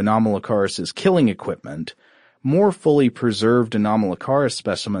amounted to Anomalocaris' killing equipment, more fully preserved Anomalocaris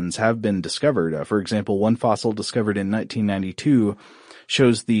specimens have been discovered. For example, one fossil discovered in 1992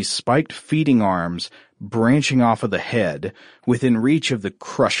 shows these spiked feeding arms branching off of the head within reach of the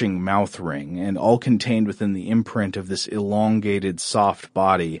crushing mouth ring, and all contained within the imprint of this elongated soft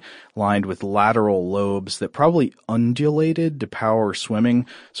body lined with lateral lobes that probably undulated to power swimming.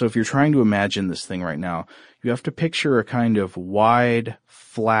 So if you're trying to imagine this thing right now, you have to picture a kind of wide,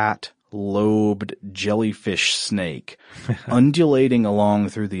 flat, lobed jellyfish snake undulating along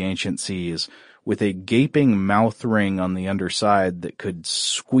through the ancient seas with a gaping mouth ring on the underside that could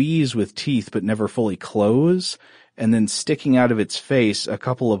squeeze with teeth but never fully close, and then sticking out of its face a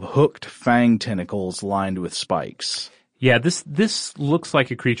couple of hooked fang tentacles lined with spikes. Yeah, this looks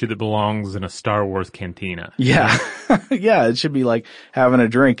like a creature that belongs in a Star Wars cantina. Yeah. Yeah, it should be like having a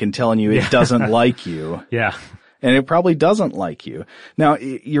drink and telling you it doesn't like you. Yeah. And it probably doesn't like you. Now,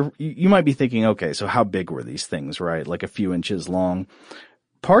 you might be thinking, okay, so how big were these things, right? Like a few inches long.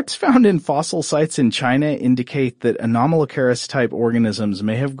 Parts found in fossil sites in China indicate that Anomalocaris-type organisms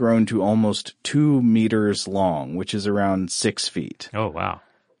may have grown to almost 2 meters long, which is around 6 feet. Oh, wow.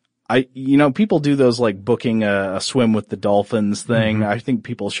 People do those like booking a swim with the dolphins thing. Mm-hmm. I think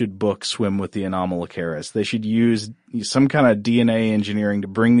people should book swim with the Anomalocaris. They should use some kind of DNA engineering to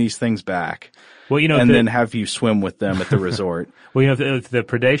bring these things back. Well, then have you swim with them at the resort. Well, if the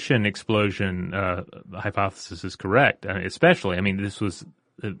predation explosion hypothesis is correct, especially, this was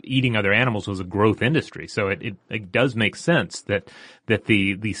eating other animals was a growth industry, so it does make sense that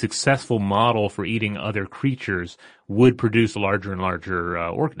the successful model for eating other creatures would produce larger and larger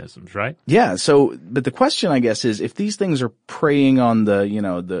organisms, right? Yeah. So, but the question, I guess, is if these things are preying on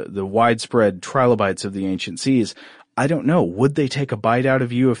the widespread trilobites of the ancient seas, I don't know. Would they take a bite out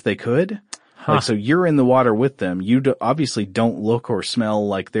of you if they could? Huh. Like, so you're in the water with them. You obviously don't look or smell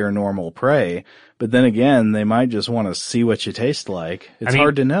like their normal prey, but then again, they might just want to see what you taste like. It's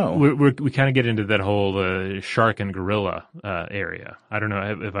hard to know. We kind of get into that whole shark and gorilla area. I don't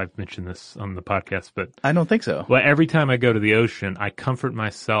know if I've mentioned this on the podcast, but I don't think so. Well, every time I go to the ocean, I comfort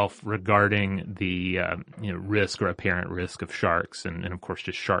myself regarding the risk or apparent risk of sharks and of course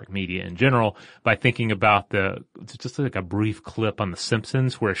just shark media in general by thinking about just like a brief clip on The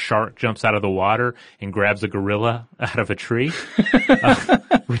Simpsons where a shark jumps out of the water and grabs a gorilla out of a tree,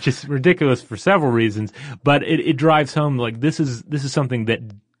 which is ridiculous for several reasons, but it drives home like this is something that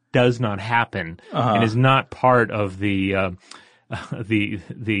does not happen and is not part of the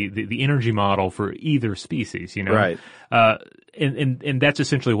the energy model for either species, you know? Right. And that's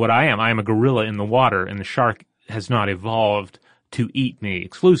essentially what I am. I am a gorilla in the water, and the shark has not evolved to eat me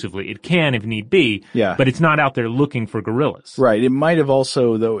exclusively. It can if need be, Yeah. but it's not out there looking for gorillas. Right. It might have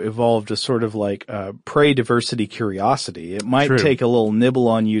also, though, evolved a sort of like prey diversity curiosity. It might True. take a little nibble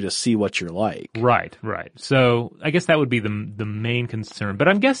on you to see what you're like. Right. So I guess that would be the main concern. But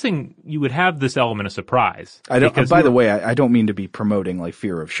I'm guessing you would have this element of surprise. By the way, I don't mean to be promoting like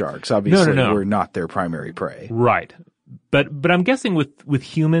fear of sharks. Obviously, No. we're not their primary prey. Right. But I'm guessing with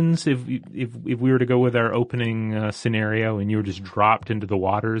humans, if we were to go with our opening scenario and you were just dropped into the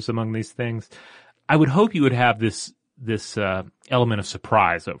waters among these things, I would hope you would have this element of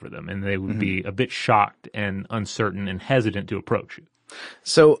surprise over them, and they would be a bit shocked and uncertain and hesitant to approach you.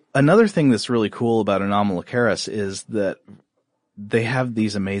 So another thing that's really cool about Anomalocaris is that they have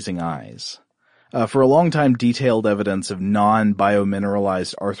these amazing eyes. For a long time, detailed evidence of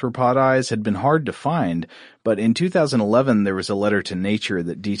non-biomineralized arthropod eyes had been hard to find, but in 2011 there was a letter to Nature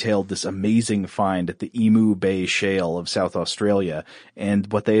that detailed this amazing find at the Emu Bay Shale of South Australia, and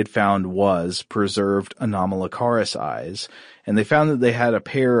what they had found was preserved Anomalocaris eyes. And they found that they had a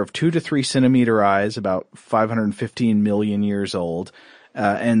pair of 2 to 3 centimeter eyes, about 515 million years old,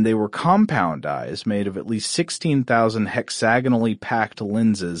 and they were compound eyes made of at least 16,000 hexagonally packed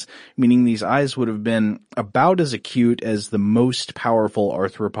lenses, meaning these eyes would have been about as acute as the most powerful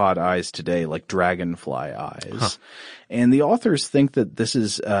arthropod eyes today, like dragonfly eyes. Huh. And the authors think that this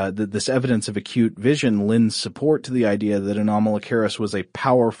is that this evidence of acute vision lends support to the idea that Anomalocaris was a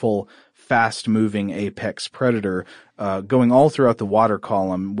powerful, fast-moving apex predator, going all throughout the water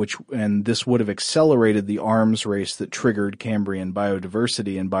column, and this would have accelerated the arms race that triggered Cambrian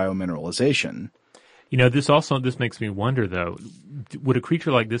biodiversity and biomineralization. You know, this makes me wonder, though, would a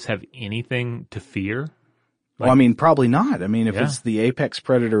creature like this have anything to fear? Well, I mean, probably not. I mean, if it's the apex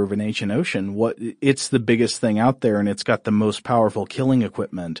predator of an ancient ocean, it's the biggest thing out there, and it's got the most powerful killing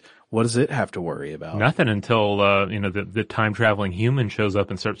equipment. What does it have to worry about? Nothing until, the time-traveling human shows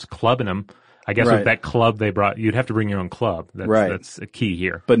up and starts clubbing them. I guess with that club they brought, you'd have to bring your own club. That's a key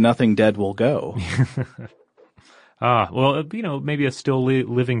here. But nothing dead will go. Well, maybe a still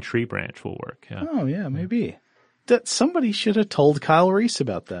living tree branch will work. Yeah. Oh, yeah, maybe. Somebody should have told Kyle Reese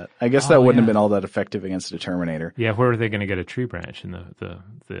about that. I guess that wouldn't have been all that effective against a Terminator. Yeah, where are they going to get a tree branch in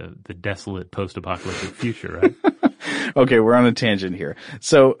the desolate post-apocalyptic future, right? Okay, we're on a tangent here.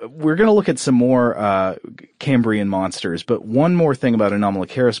 So we're going to look at some more Cambrian monsters, but one more thing about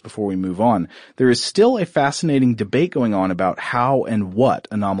Anomalocaris before we move on. There is still a fascinating debate going on about how and what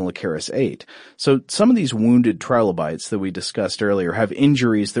Anomalocaris ate. So some of these wounded trilobites that we discussed earlier have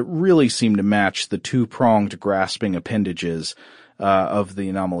injuries that really seem to match the two-pronged grasping appendages of the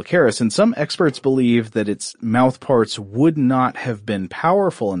Anomalocaris, and some experts believe that its mouth parts would not have been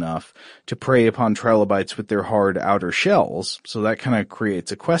powerful enough to prey upon trilobites with their hard outer shells. So that kind of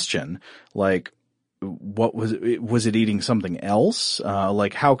creates a question, like, what was it eating something else?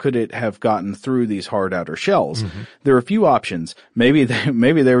 Like, how could it have gotten through these hard outer shells? Mm-hmm. There are a few options. Maybe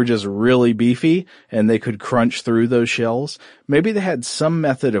they were just really beefy and they could crunch through those shells. Maybe they had some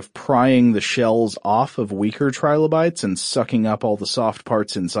method of prying the shells off of weaker trilobites and sucking up all the soft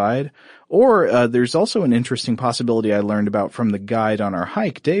parts inside. Or, there's also an interesting possibility I learned about from the guide on our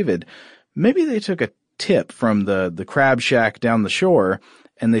hike, David. Maybe they took a tip from the crab shack down the shore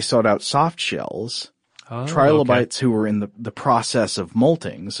and they sought out soft shells, trilobites who were in the process of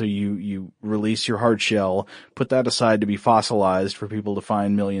molting. So you release your hard shell, put that aside to be fossilized for people to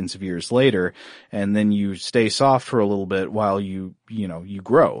find millions of years later, and then you stay soft for a little bit while you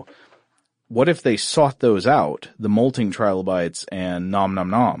grow. What if they sought those out, the molting trilobites, and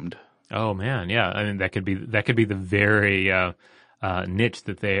nom-nom-nommed? Oh man, yeah. I mean, that could be the very niche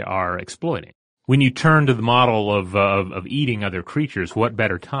that they are exploiting. When you turn to the model of eating other creatures, what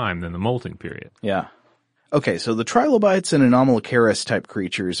better time than the molting period? Yeah. Okay, so the trilobites and Anomalocaris type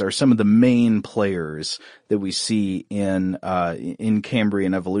creatures are some of the main players that we see in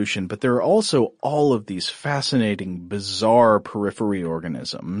Cambrian evolution, but there are also all of these fascinating, bizarre periphery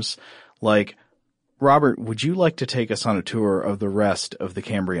organisms. Like, Robert, would you like to take us on a tour of the rest of the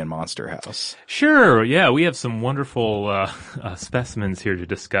Cambrian monster house? Sure. Yeah, we have some wonderful specimens here to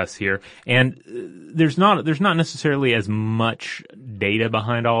discuss here, and there's not necessarily as much data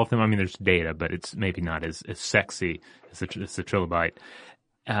behind all of them. I mean, there's data, but it's maybe not as sexy as the trilobite.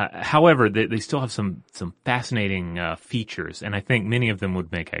 However, they still have some fascinating features, and I think many of them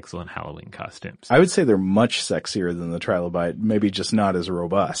would make excellent Halloween costumes. I would say they're much sexier than the trilobite, maybe just not as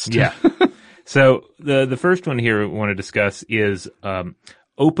robust. Yeah. So the first one here we want to discuss is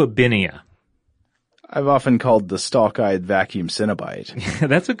Opabinia. I've often called the stalk-eyed vacuum Cenobite.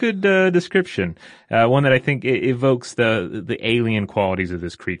 That's a good description. One that I think evokes the alien qualities of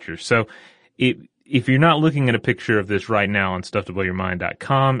this creature. So if you're not looking at a picture of this right now on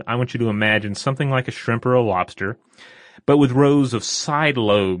StuffToBlowYourMind.com, I want you to imagine something like a shrimp or a lobster, but with rows of side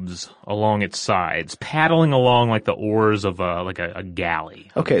lobes along its sides, paddling along like the oars of a galley.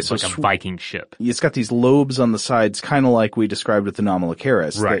 Okay, so like a Viking ship. It's got these lobes on the sides, kind of like we described with the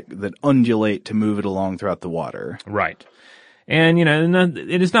Nomalocaris, right, that undulate to move it along throughout the water. Right. And,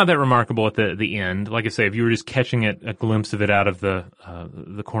 it is not that remarkable at the end. Like I say, if you were just catching a glimpse of it out of the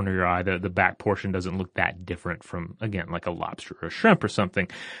corner of your eye, the back portion doesn't look that different from, again, like a lobster or a shrimp or something.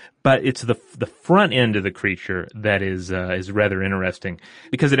 But it's the front end of the creature that is rather interesting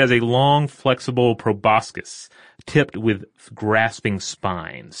because it has a long, flexible proboscis tipped with grasping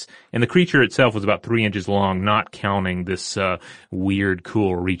spines. And the creature itself was about 3 inches long, not counting this, weird,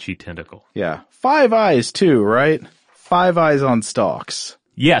 cool, reachy tentacle. Yeah. 5 eyes too, right? 5 eyes on stalks.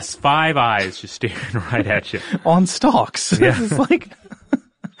 Yes, 5 eyes just staring right at you. On stalks. Yeah. It's like,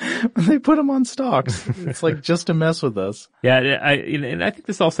 they put them on stalks. It's like just to mess with us. Yeah, and I think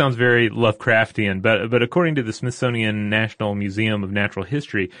this all sounds very Lovecraftian, but according to the Smithsonian National Museum of Natural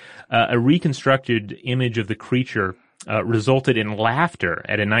History, a reconstructed image of the creature resulted in laughter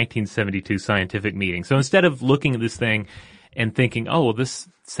at a 1972 scientific meeting. So instead of looking at this thing and thinking, oh, well, this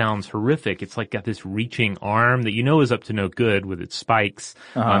sounds horrific. It's like got this reaching arm that is up to no good with its spikes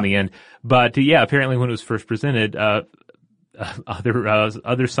on the end. But apparently when it was first presented,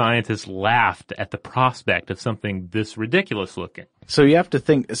 other scientists laughed at the prospect of something this ridiculous looking. So you have to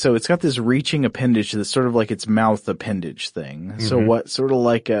think, so it's got this reaching appendage that's sort of like its mouth appendage thing. Mm-hmm. So what, sort of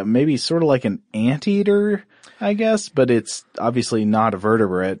like an anteater, I guess, but it's obviously not a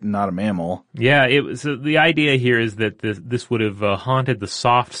vertebrate, not a mammal. Yeah, the idea here is that this would have haunted the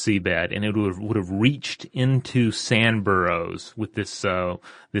soft seabed, and it would have reached into sand burrows with this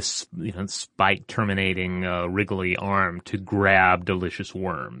spike terminating wriggly arm to grab delicious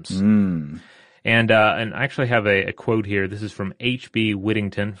worms. Mm. And I actually have a quote here. This is from H.B.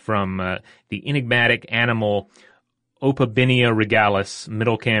 Whittington from the enigmatic animal Opabinia regalis,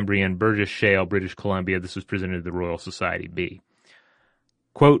 Middle Cambrian, Burgess Shale, British Columbia. This was presented to the Royal Society B.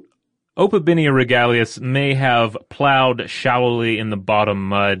 Quote, Opabinia regalis may have plowed shallowly in the bottom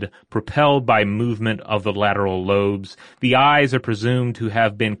mud, propelled by movement of the lateral lobes. The eyes are presumed to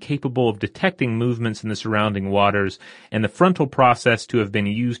have been capable of detecting movements in the surrounding waters, and the frontal process to have been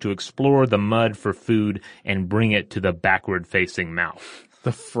used to explore the mud for food and bring it to the backward-facing mouth.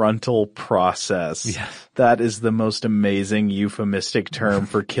 The frontal process. Yes. That is the most amazing euphemistic term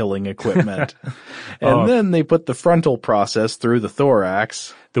for killing equipment. And then they put the frontal process through the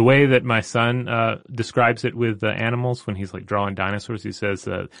thorax. The way that my son describes it with animals when he's like drawing dinosaurs, he says,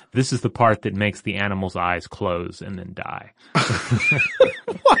 this is the part that makes the animal's eyes close and then die.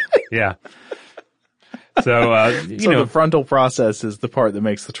 What? Yeah. So, the frontal process is the part that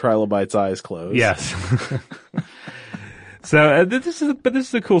makes the trilobite's eyes close. Yes. So this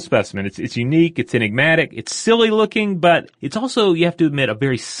is a cool specimen. It's unique. It's enigmatic. It's silly looking, but it's also, you have to admit, a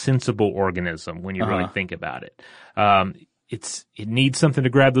very sensible organism when you really think about it. It needs something to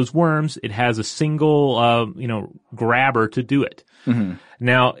grab those worms. It has a single, grabber to do it. Mm-hmm.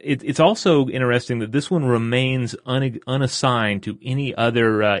 Now, it's also interesting that this one remains unassigned to any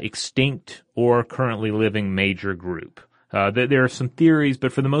other extinct or currently living major group. There are some theories,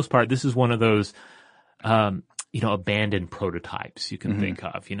 but for the most part, this is one of those abandoned prototypes you can think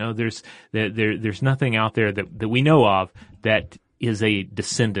of. There's nothing out there that we know of that is a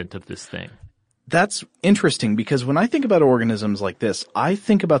descendant of this thing. That's interesting because when I think about organisms like this, I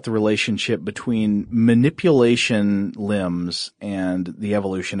think about the relationship between manipulation limbs and the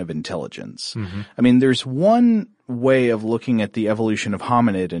evolution of intelligence. Mm-hmm. I mean, there's one way of looking at the evolution of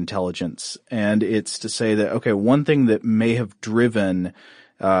hominid intelligence, and it's to say that, okay, one thing that may have driven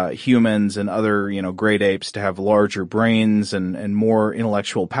humans and other, great apes to have larger brains and more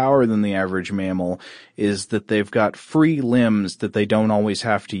intellectual power than the average mammal is that they've got free limbs that they don't always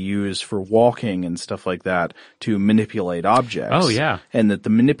have to use for walking and stuff like that to manipulate objects. Oh, yeah. And that the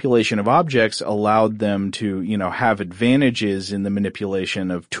manipulation of objects allowed them to, have advantages in the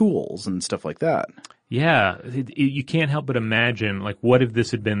manipulation of tools and stuff like that. Yeah. You can't help but imagine, like, what if this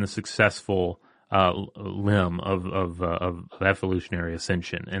had been the successful limb of evolutionary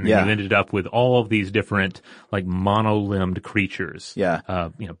ascension, and then you ended up with all of these different like mono-limbed creatures. Yeah.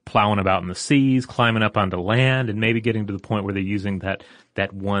 Plowing about in the seas, climbing up onto land, and maybe getting to the point where they're using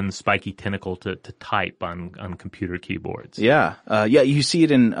that one spiky tentacle to type on computer keyboards. Yeah. You see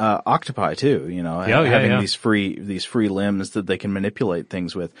it in octopi too, having these free limbs that they can manipulate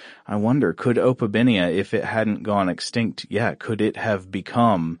things with. I wonder, could Opabinia, if it hadn't gone extinct, could it have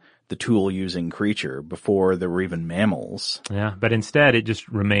become the tool-using creature before there were even mammals? Yeah, but instead it just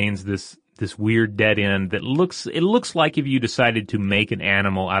remains this weird dead end that looks like if you decided to make an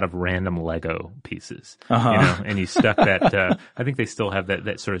animal out of random Lego pieces, and you stuck that, I think they still have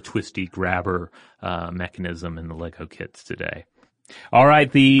that sort of twisty grabber, mechanism in the Lego kits today. All right,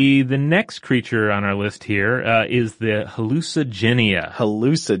 the next creature on our list here is the Hallucigenia.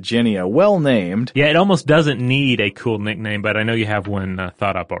 Hallucigenia, well named. Yeah, it almost doesn't need a cool nickname, but I know you have one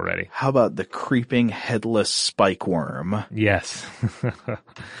thought up already. How about the creeping headless spike worm? Yes.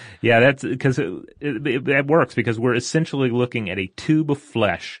 Yeah, that's because that works because we're essentially looking at a tube of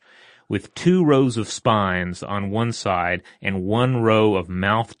flesh with 2 rows of spines on one side and 1 row of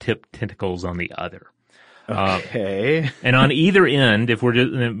mouth-tipped tentacles on the other. Okay. And on either end, if we're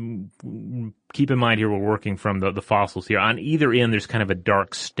just, keep in mind here we're working from the fossils here, on either end there's kind of a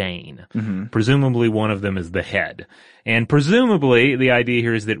dark stain. Mm-hmm. Presumably one of them is the head. And presumably the idea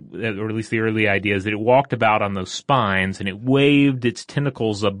here is that, or at least the early idea is that it walked about on those spines and it waved its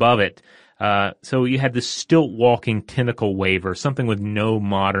tentacles above it. So you had this stilt walking tentacle waver, something with no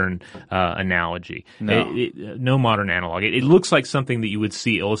modern analogy. No. No modern analog. It looks like something that you would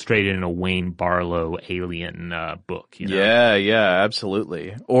see illustrated in a Wayne Barlow alien book. Yeah,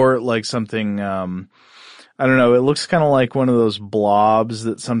 absolutely. Or like something, I don't know, it looks kind of like one of those blobs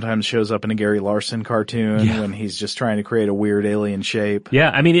that sometimes shows up in a Gary Larson cartoon when he's just trying to create a weird alien shape.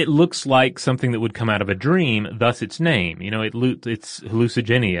 Yeah, I mean, it looks like something that would come out of a dream, thus its name. It's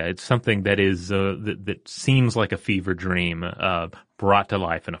hallucigenia. It's something that is, that seems like a fever dream, brought to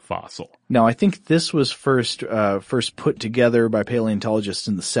life in a fossil. Now, I think this was first put together by paleontologists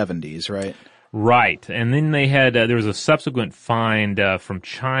in the 70s, right? Right. And then they had, there was a subsequent find from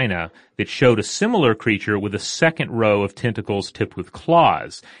China that showed a similar creature with a second row of tentacles tipped with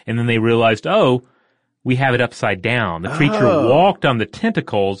claws. And then they realized, we have it upside down. The creature walked on the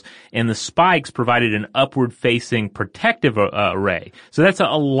tentacles and the spikes provided an upward facing protective array. So that's a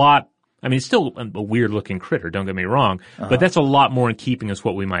lot. I mean, it's still a weird-looking critter, don't get me wrong, but that's a lot more in keeping with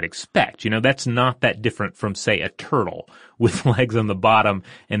what we might expect. That's not that different from, say, a turtle with legs on the bottom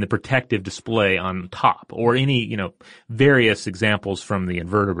and the protective display on top, or any, various examples from the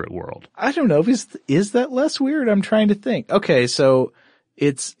invertebrate world. I don't know. Is that less weird? I'm trying to think. Okay, so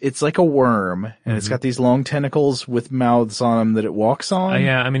it's like a worm, and it's got these long tentacles with mouths on them that it walks on.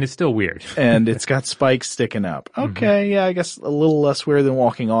 Yeah, I mean, it's still weird. And it's got spikes sticking up. Okay, yeah, I guess a little less weird than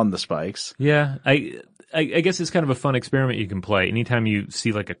walking on the spikes. Yeah, I guess it's kind of a fun experiment you can play. Anytime you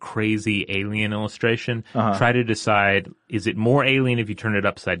see like a crazy alien illustration, try to decide, is it more alien if you turn it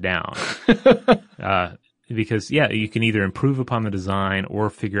upside down? Because, you can either improve upon the design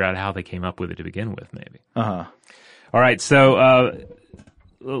or figure out how they came up with it to begin with, maybe. All right, so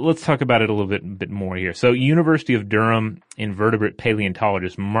let's talk about it a little bit more here. So, University of Durham invertebrate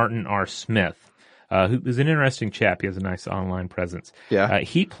paleontologist Martin R. Smith, who is an interesting chap. He has a nice online presence. Yeah.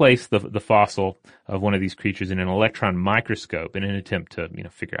 He placed the fossil of one of these creatures in an electron microscope in an attempt to,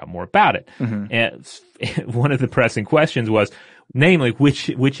 figure out more about it. And one of the pressing questions was, namely,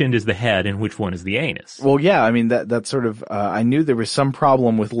 which end is the head and which one is the anus? Well, yeah, I mean, that sort of, I knew there was some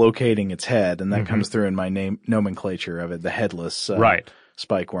problem with locating its head, and that comes through in my nomenclature of it, the headless. Right.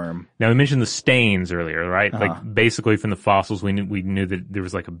 Spike worm. Now, we mentioned the stains earlier, right? Like, basically from the fossils, we knew that there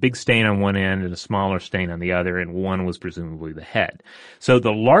was like a big stain on one end and a smaller stain on the other, and one was presumably the head. So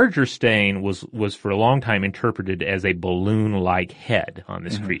the larger stain was for a long time interpreted as a balloon-like head on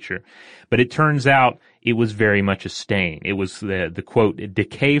this creature. But it turns out it was very much a stain. It was the quote,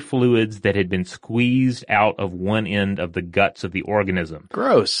 decay fluids that had been squeezed out of one end of the guts of the organism.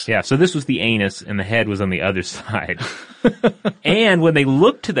 Gross. Yeah, so this was the anus and the head was on the other side. And when they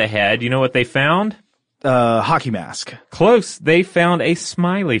looked to the head, you know what they found? Hockey mask. Close. They found a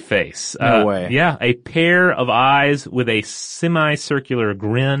smiley face. No way. Yeah, a pair of eyes with a semicircular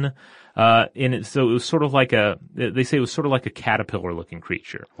grin. So it was sort of like they say it was sort of like a caterpillar looking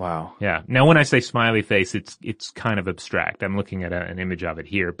creature. Wow. Yeah. Now when I say smiley face, it's kind of abstract. I'm looking at an image of it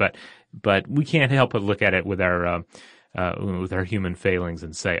here, but we can't help but look at it with our human failings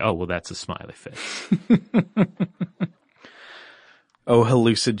and say, oh, well, that's a smiley face. Oh,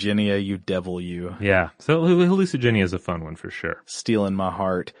 hallucigenia, you devil, you. Yeah. So hallucigenia is a fun one for sure. Stealing my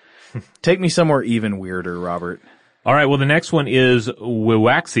heart. Take me somewhere even weirder, Robert. All right, well, the next one is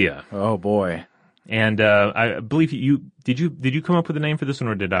Wiwaxia. Oh, boy. And I believe did you come up with a name for this one,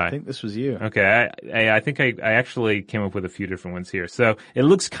 or did I? I think this was you. Okay, I think I actually came up with a few different ones here. So it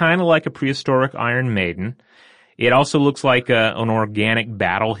looks kind of like a prehistoric Iron Maiden. It also looks like an organic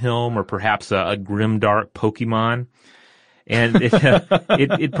battle helm, or perhaps a grimdark Pokemon. And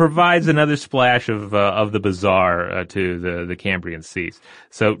it provides another splash of the bizarre to the Cambrian seas.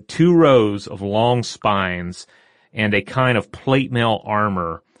 So 2 rows of long spines and a kind of plate mail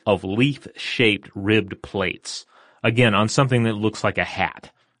armor of leaf-shaped ribbed plates. Again, on something that looks like a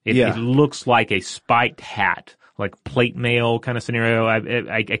hat. It looks like a spiked hat, like plate mail kind of scenario.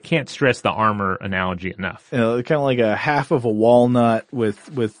 I can't stress the armor analogy enough. Kind of like a half of a walnut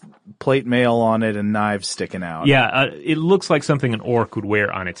with plate mail on it and knives sticking out. Yeah, it looks like something an orc would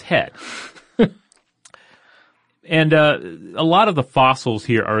wear on its head. And a lot of the fossils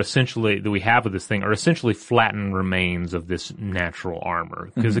here are essentially, that we have of this thing, are essentially flattened remains of this natural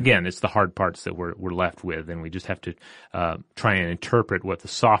armor. Because again, it's the hard parts that we're left with, and we just have to try and interpret what the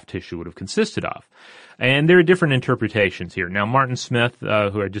soft tissue would have consisted of. And there are different interpretations here. Now, Martin Smith,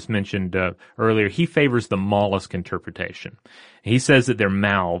 who I just mentioned earlier, he favors the mollusk interpretation. He says that their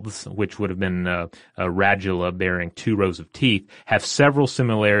mouths, which would have been a radula bearing 2 rows of teeth, have several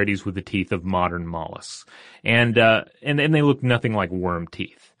similarities with the teeth of modern mollusks. And they look nothing like worm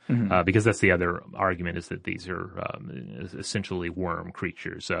teeth. Because that's the other argument, is that these are essentially worm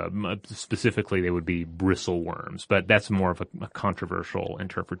creatures. Specifically, they would be bristle worms, but that's more of a controversial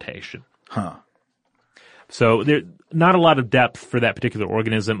interpretation. Huh. So there's not a lot of depth for that particular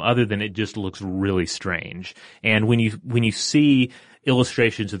organism, other than it just looks really strange. And when you see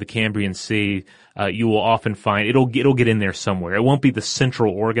illustrations of the Cambrian Sea, you will often find it'll get in there somewhere. It won't be the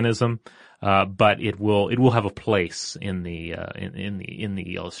central organism, but it will have a place in the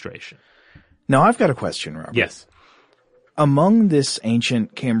illustration. Now I've got a question, Robert. Yes. Among this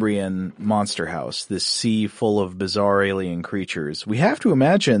ancient Cambrian monster house, this sea full of bizarre alien creatures, we have to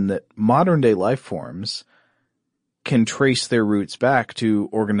imagine that modern day life forms can trace their roots back to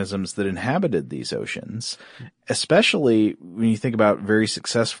organisms that inhabited these oceans, especially when you think about very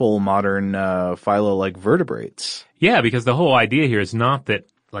successful modern phyla like vertebrates. Yeah, because the whole idea here is not that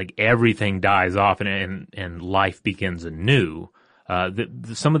like everything dies off and life begins anew.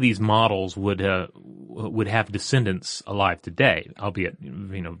 Some of these models would have descendants alive today, albeit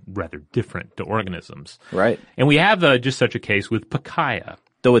rather different to organisms. Right. And we have just such a case with Pikaia.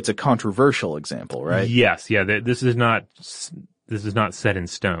 Though it's a controversial example, right? Yes, yeah. This is not set in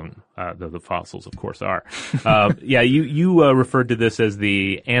stone, though the fossils, of course, are. Yeah, you referred to this as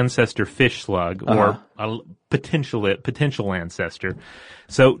the ancestor fish slug, or a potential ancestor.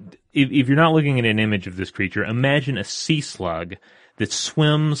 So if you're not looking at an image of this creature, imagine a sea slug that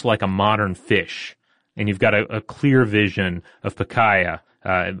swims like a modern fish, and you've got a clear vision of Pikaia.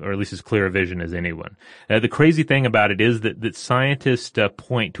 Or at least as clear a vision as anyone. The crazy thing about it is that scientists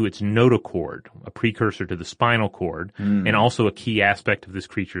point to its notochord, a precursor to the spinal cord, and also a key aspect of this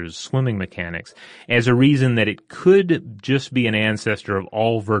creature's swimming mechanics, as a reason that it could just be an ancestor of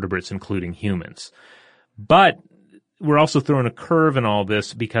all vertebrates, including humans. But we're also throwing a curve in all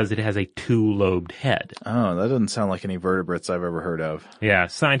this because it has a 2-lobed head. Oh, that doesn't sound like any vertebrates I've ever heard of. Yeah,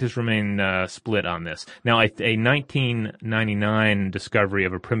 scientists remain split on this. Now, a 1999 discovery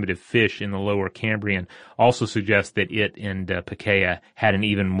of a primitive fish in the Lower Cambrian also suggests that it and Pikaia had an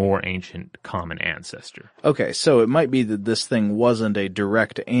even more ancient common ancestor. Okay, so it might be that this thing wasn't a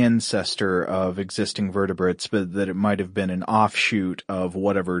direct ancestor of existing vertebrates, but that it might have been an offshoot of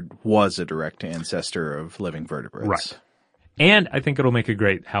whatever was a direct ancestor of living vertebrates. Right. And I think it'll make a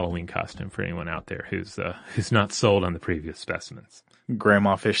great Halloween costume for anyone out there who's not sold on the previous specimens.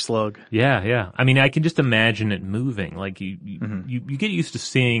 Grandma fish slug. Yeah. I mean, I can just imagine it moving. Like you get used to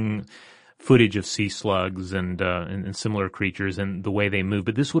seeing footage of sea slugs and similar creatures and the way they move,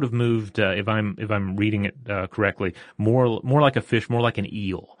 but this would have moved, if I'm reading it correctly, more like a fish, more like an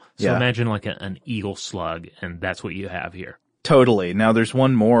eel. So imagine like an eel slug, and that's what you have here. Totally. Now there's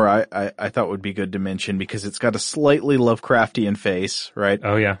one more I thought would be good to mention because it's got a slightly Lovecraftian face, right?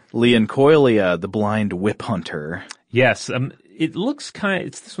 Oh yeah. Leoncoilia, the blind whip hunter. Yes. It looks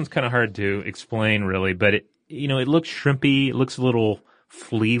this one's kind of hard to explain really, but it looks shrimpy. It looks a little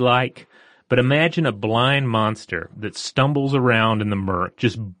flea-like. But imagine a blind monster that stumbles around in the murk,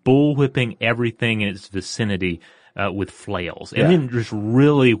 just bullwhipping everything in its vicinity, with flails, and then just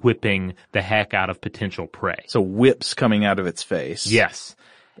really whipping the heck out of potential prey. So whips coming out of its face. Yes.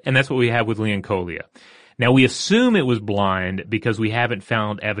 And that's what we have with Leoncolia. Now, we assume it was blind because we haven't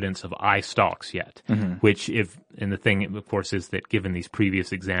found evidence of eye stalks yet, which and the thing, of course, is that given these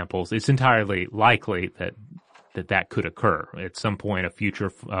previous examples, it's entirely likely that could occur. At some point, a future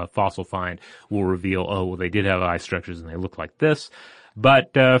fossil find will reveal, oh, well, they did have eye structures and they look like this.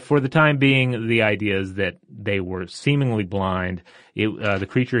 But for the time being, the idea is that they were seemingly blind. The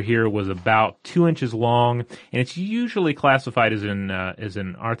creature here was about 2 inches long, and it's usually classified as an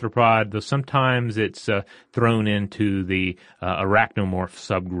arthropod, though sometimes it's thrown into the arachnomorph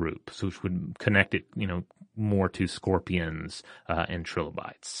subgroup, so which would connect it, more to scorpions and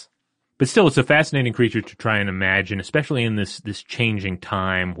trilobites. But still, it's a fascinating creature to try and imagine, especially in this changing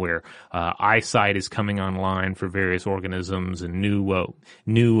time where eyesight is coming online for various organisms and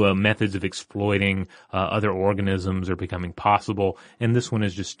new methods of exploiting other organisms are becoming possible. And this one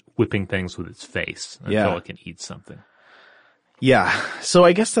is just whipping things with its face until it can eat something. Yeah, so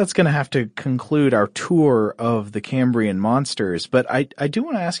I guess that's going to have to conclude our tour of the Cambrian monsters. But I do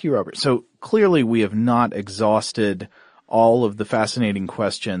want to ask you, Robert, so clearly we have not exhausted all of the fascinating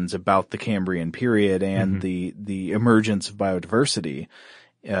questions about the Cambrian period and the emergence of biodiversity,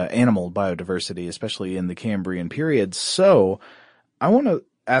 animal biodiversity, especially in the Cambrian period. So I want to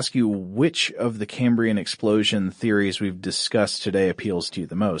ask you which of the Cambrian explosion theories we've discussed today appeals to you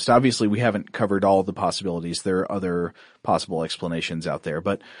the most. Obviously, we haven't covered all the possibilities. There are other possible explanations out there,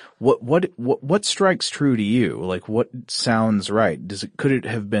 but what strikes true to you? Like, what sounds right? Could it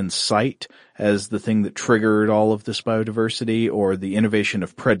have been sight as the thing that triggered all of this biodiversity, or the innovation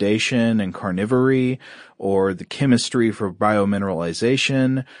of predation and carnivory, or the chemistry for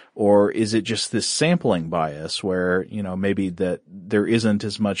biomineralization, or is it just this sampling bias where, maybe that there isn't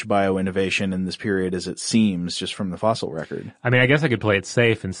as much bioinnovation in this period as it seems just from the fossil record? I mean, I guess I could play it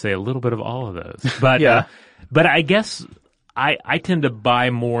safe and say a little bit of all of those, but but I guess I tend to buy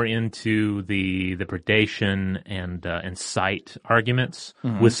more into the predation and sight arguments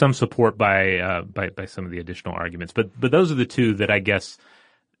with some support by some of the additional arguments. But those are the two that I guess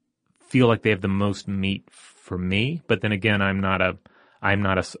feel like they have the most meat for me. But then again, I'm not a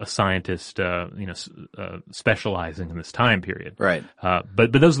scientist, specializing in this time period. Right.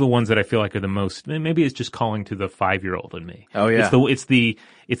 But those are the ones that I feel like are the most, maybe it's just calling to the 5-year-old in me. Oh, yeah.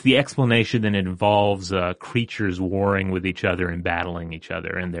 It's the explanation that involves, creatures warring with each other and battling each other,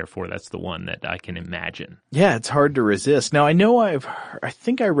 and therefore that's the one that I can imagine. Yeah, it's hard to resist. Now, I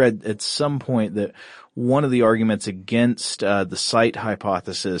think I read at some point that one of the arguments against, the sight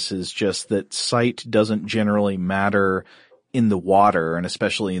hypothesis is just that sight doesn't generally matter in the water, and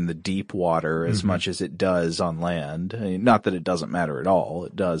especially in the deep water, as much as it does on land. I mean, not that it doesn't matter at all,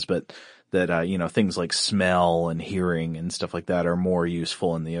 it does, but that, things like smell and hearing and stuff like that are more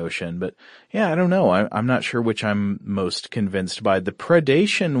useful in the ocean. But yeah, I don't know. I'm not sure which I'm most convinced by. The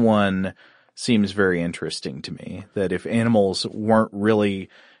predation one seems very interesting to me, that if animals weren't really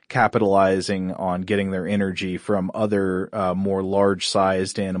capitalizing on getting their energy from other more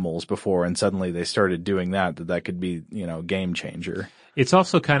large-sized animals before, and suddenly they started doing that could be, a game changer. It's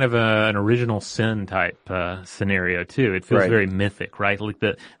also kind of an original sin type scenario too. It feels very mythic, right? Like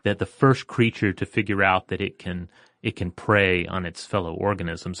that the first creature to figure out that it can prey on its fellow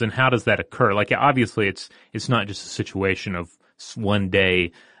organisms. And how does that occur? Like, obviously it's not just a situation of one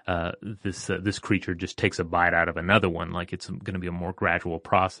day this creature just takes a bite out of another one. Like, it's going to be a more gradual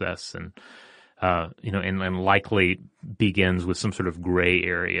process, and and likely begins with some sort of gray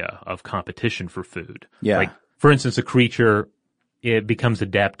area of competition for food. Yeah. Like, for instance, a creature, it becomes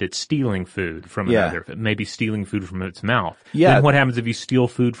adept at stealing food from another, maybe stealing food from its mouth. Yeah. Then what happens if you steal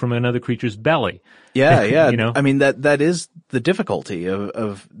food from another creature's belly? Yeah, yeah. I mean, that is the difficulty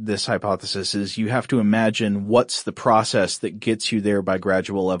of this hypothesis, is you have to imagine what's the process that gets you there by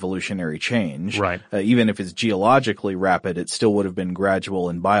gradual evolutionary change. Right. Even if it's geologically rapid, it still would have been gradual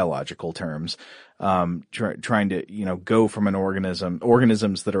in biological terms. Trying to, go from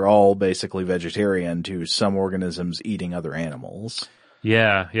organisms that are all basically vegetarian, to some organisms eating other animals.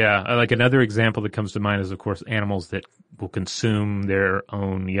 Yeah, yeah. Like, another example that comes to mind is, of course, animals that will consume their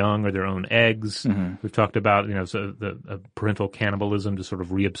own young or their own eggs. We've talked about, so the parental cannibalism to sort of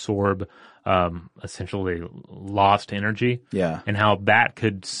reabsorb, essentially lost energy. Yeah. And how that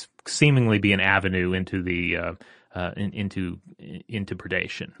could seemingly be an avenue into the, into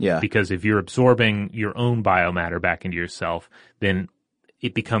predation. Yeah. Because if you're absorbing your own biomatter back into yourself, then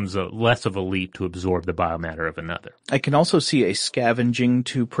it becomes less of a leap to absorb the biomatter of another. I can also see a scavenging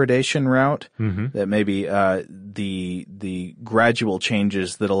to predation route, that maybe the gradual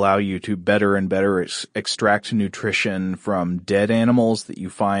changes that allow you to better and better extract nutrition from dead animals that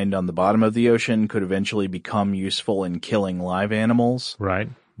you find on the bottom of the ocean could eventually become useful in killing live animals. Right.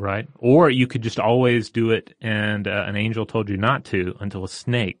 Right. Or you could just always do it and an angel told you not to until a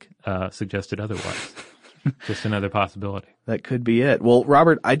snake suggested otherwise. Just another possibility. That could be it. Well,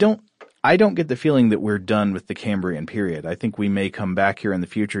 Robert, I don't get the feeling that we're done with the Cambrian period. I think we may come back here in the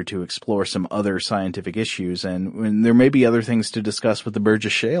future to explore some other scientific issues, and there may be other things to discuss with the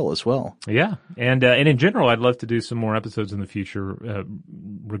Burgess Shale as well. Yeah, and in general, I'd love to do some more episodes in the future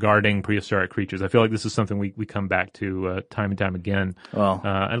regarding prehistoric creatures. I feel like this is something we come back to time and time again. Well,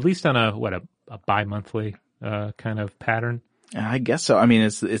 at least on a bi-monthly kind of pattern. I guess so. I mean,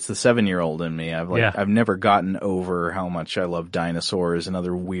 it's the 7-year-old in me. I've never gotten over how much I love dinosaurs and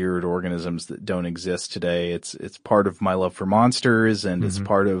other weird organisms that don't exist today. It's part of my love for monsters, and it's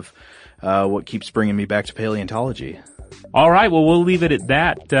part of what keeps bringing me back to paleontology. All right, well, we'll leave it at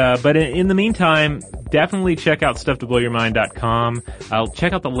that. But in the meantime, definitely check out StuffToBlowYourMind.com. I'll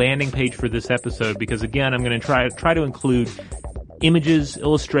check out the landing page for this episode because, again, I'm going to try to include images,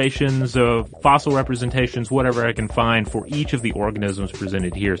 illustrations of fossil representations, whatever I can find for each of the organisms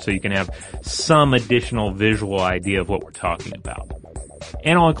presented here so you can have some additional visual idea of what we're talking about.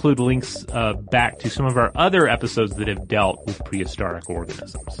 And I'll include links back to some of our other episodes that have dealt with prehistoric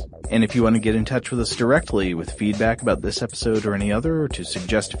organisms. And if you want to get in touch with us directly with feedback about this episode or any other, or to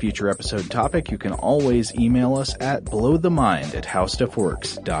suggest a future episode topic, you can always email us at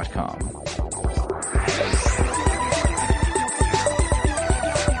blowthemind@howstuffworks.com.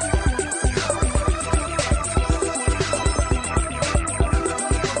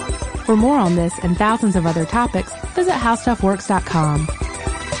 For more on this and thousands of other topics, visit howstuffworks.com.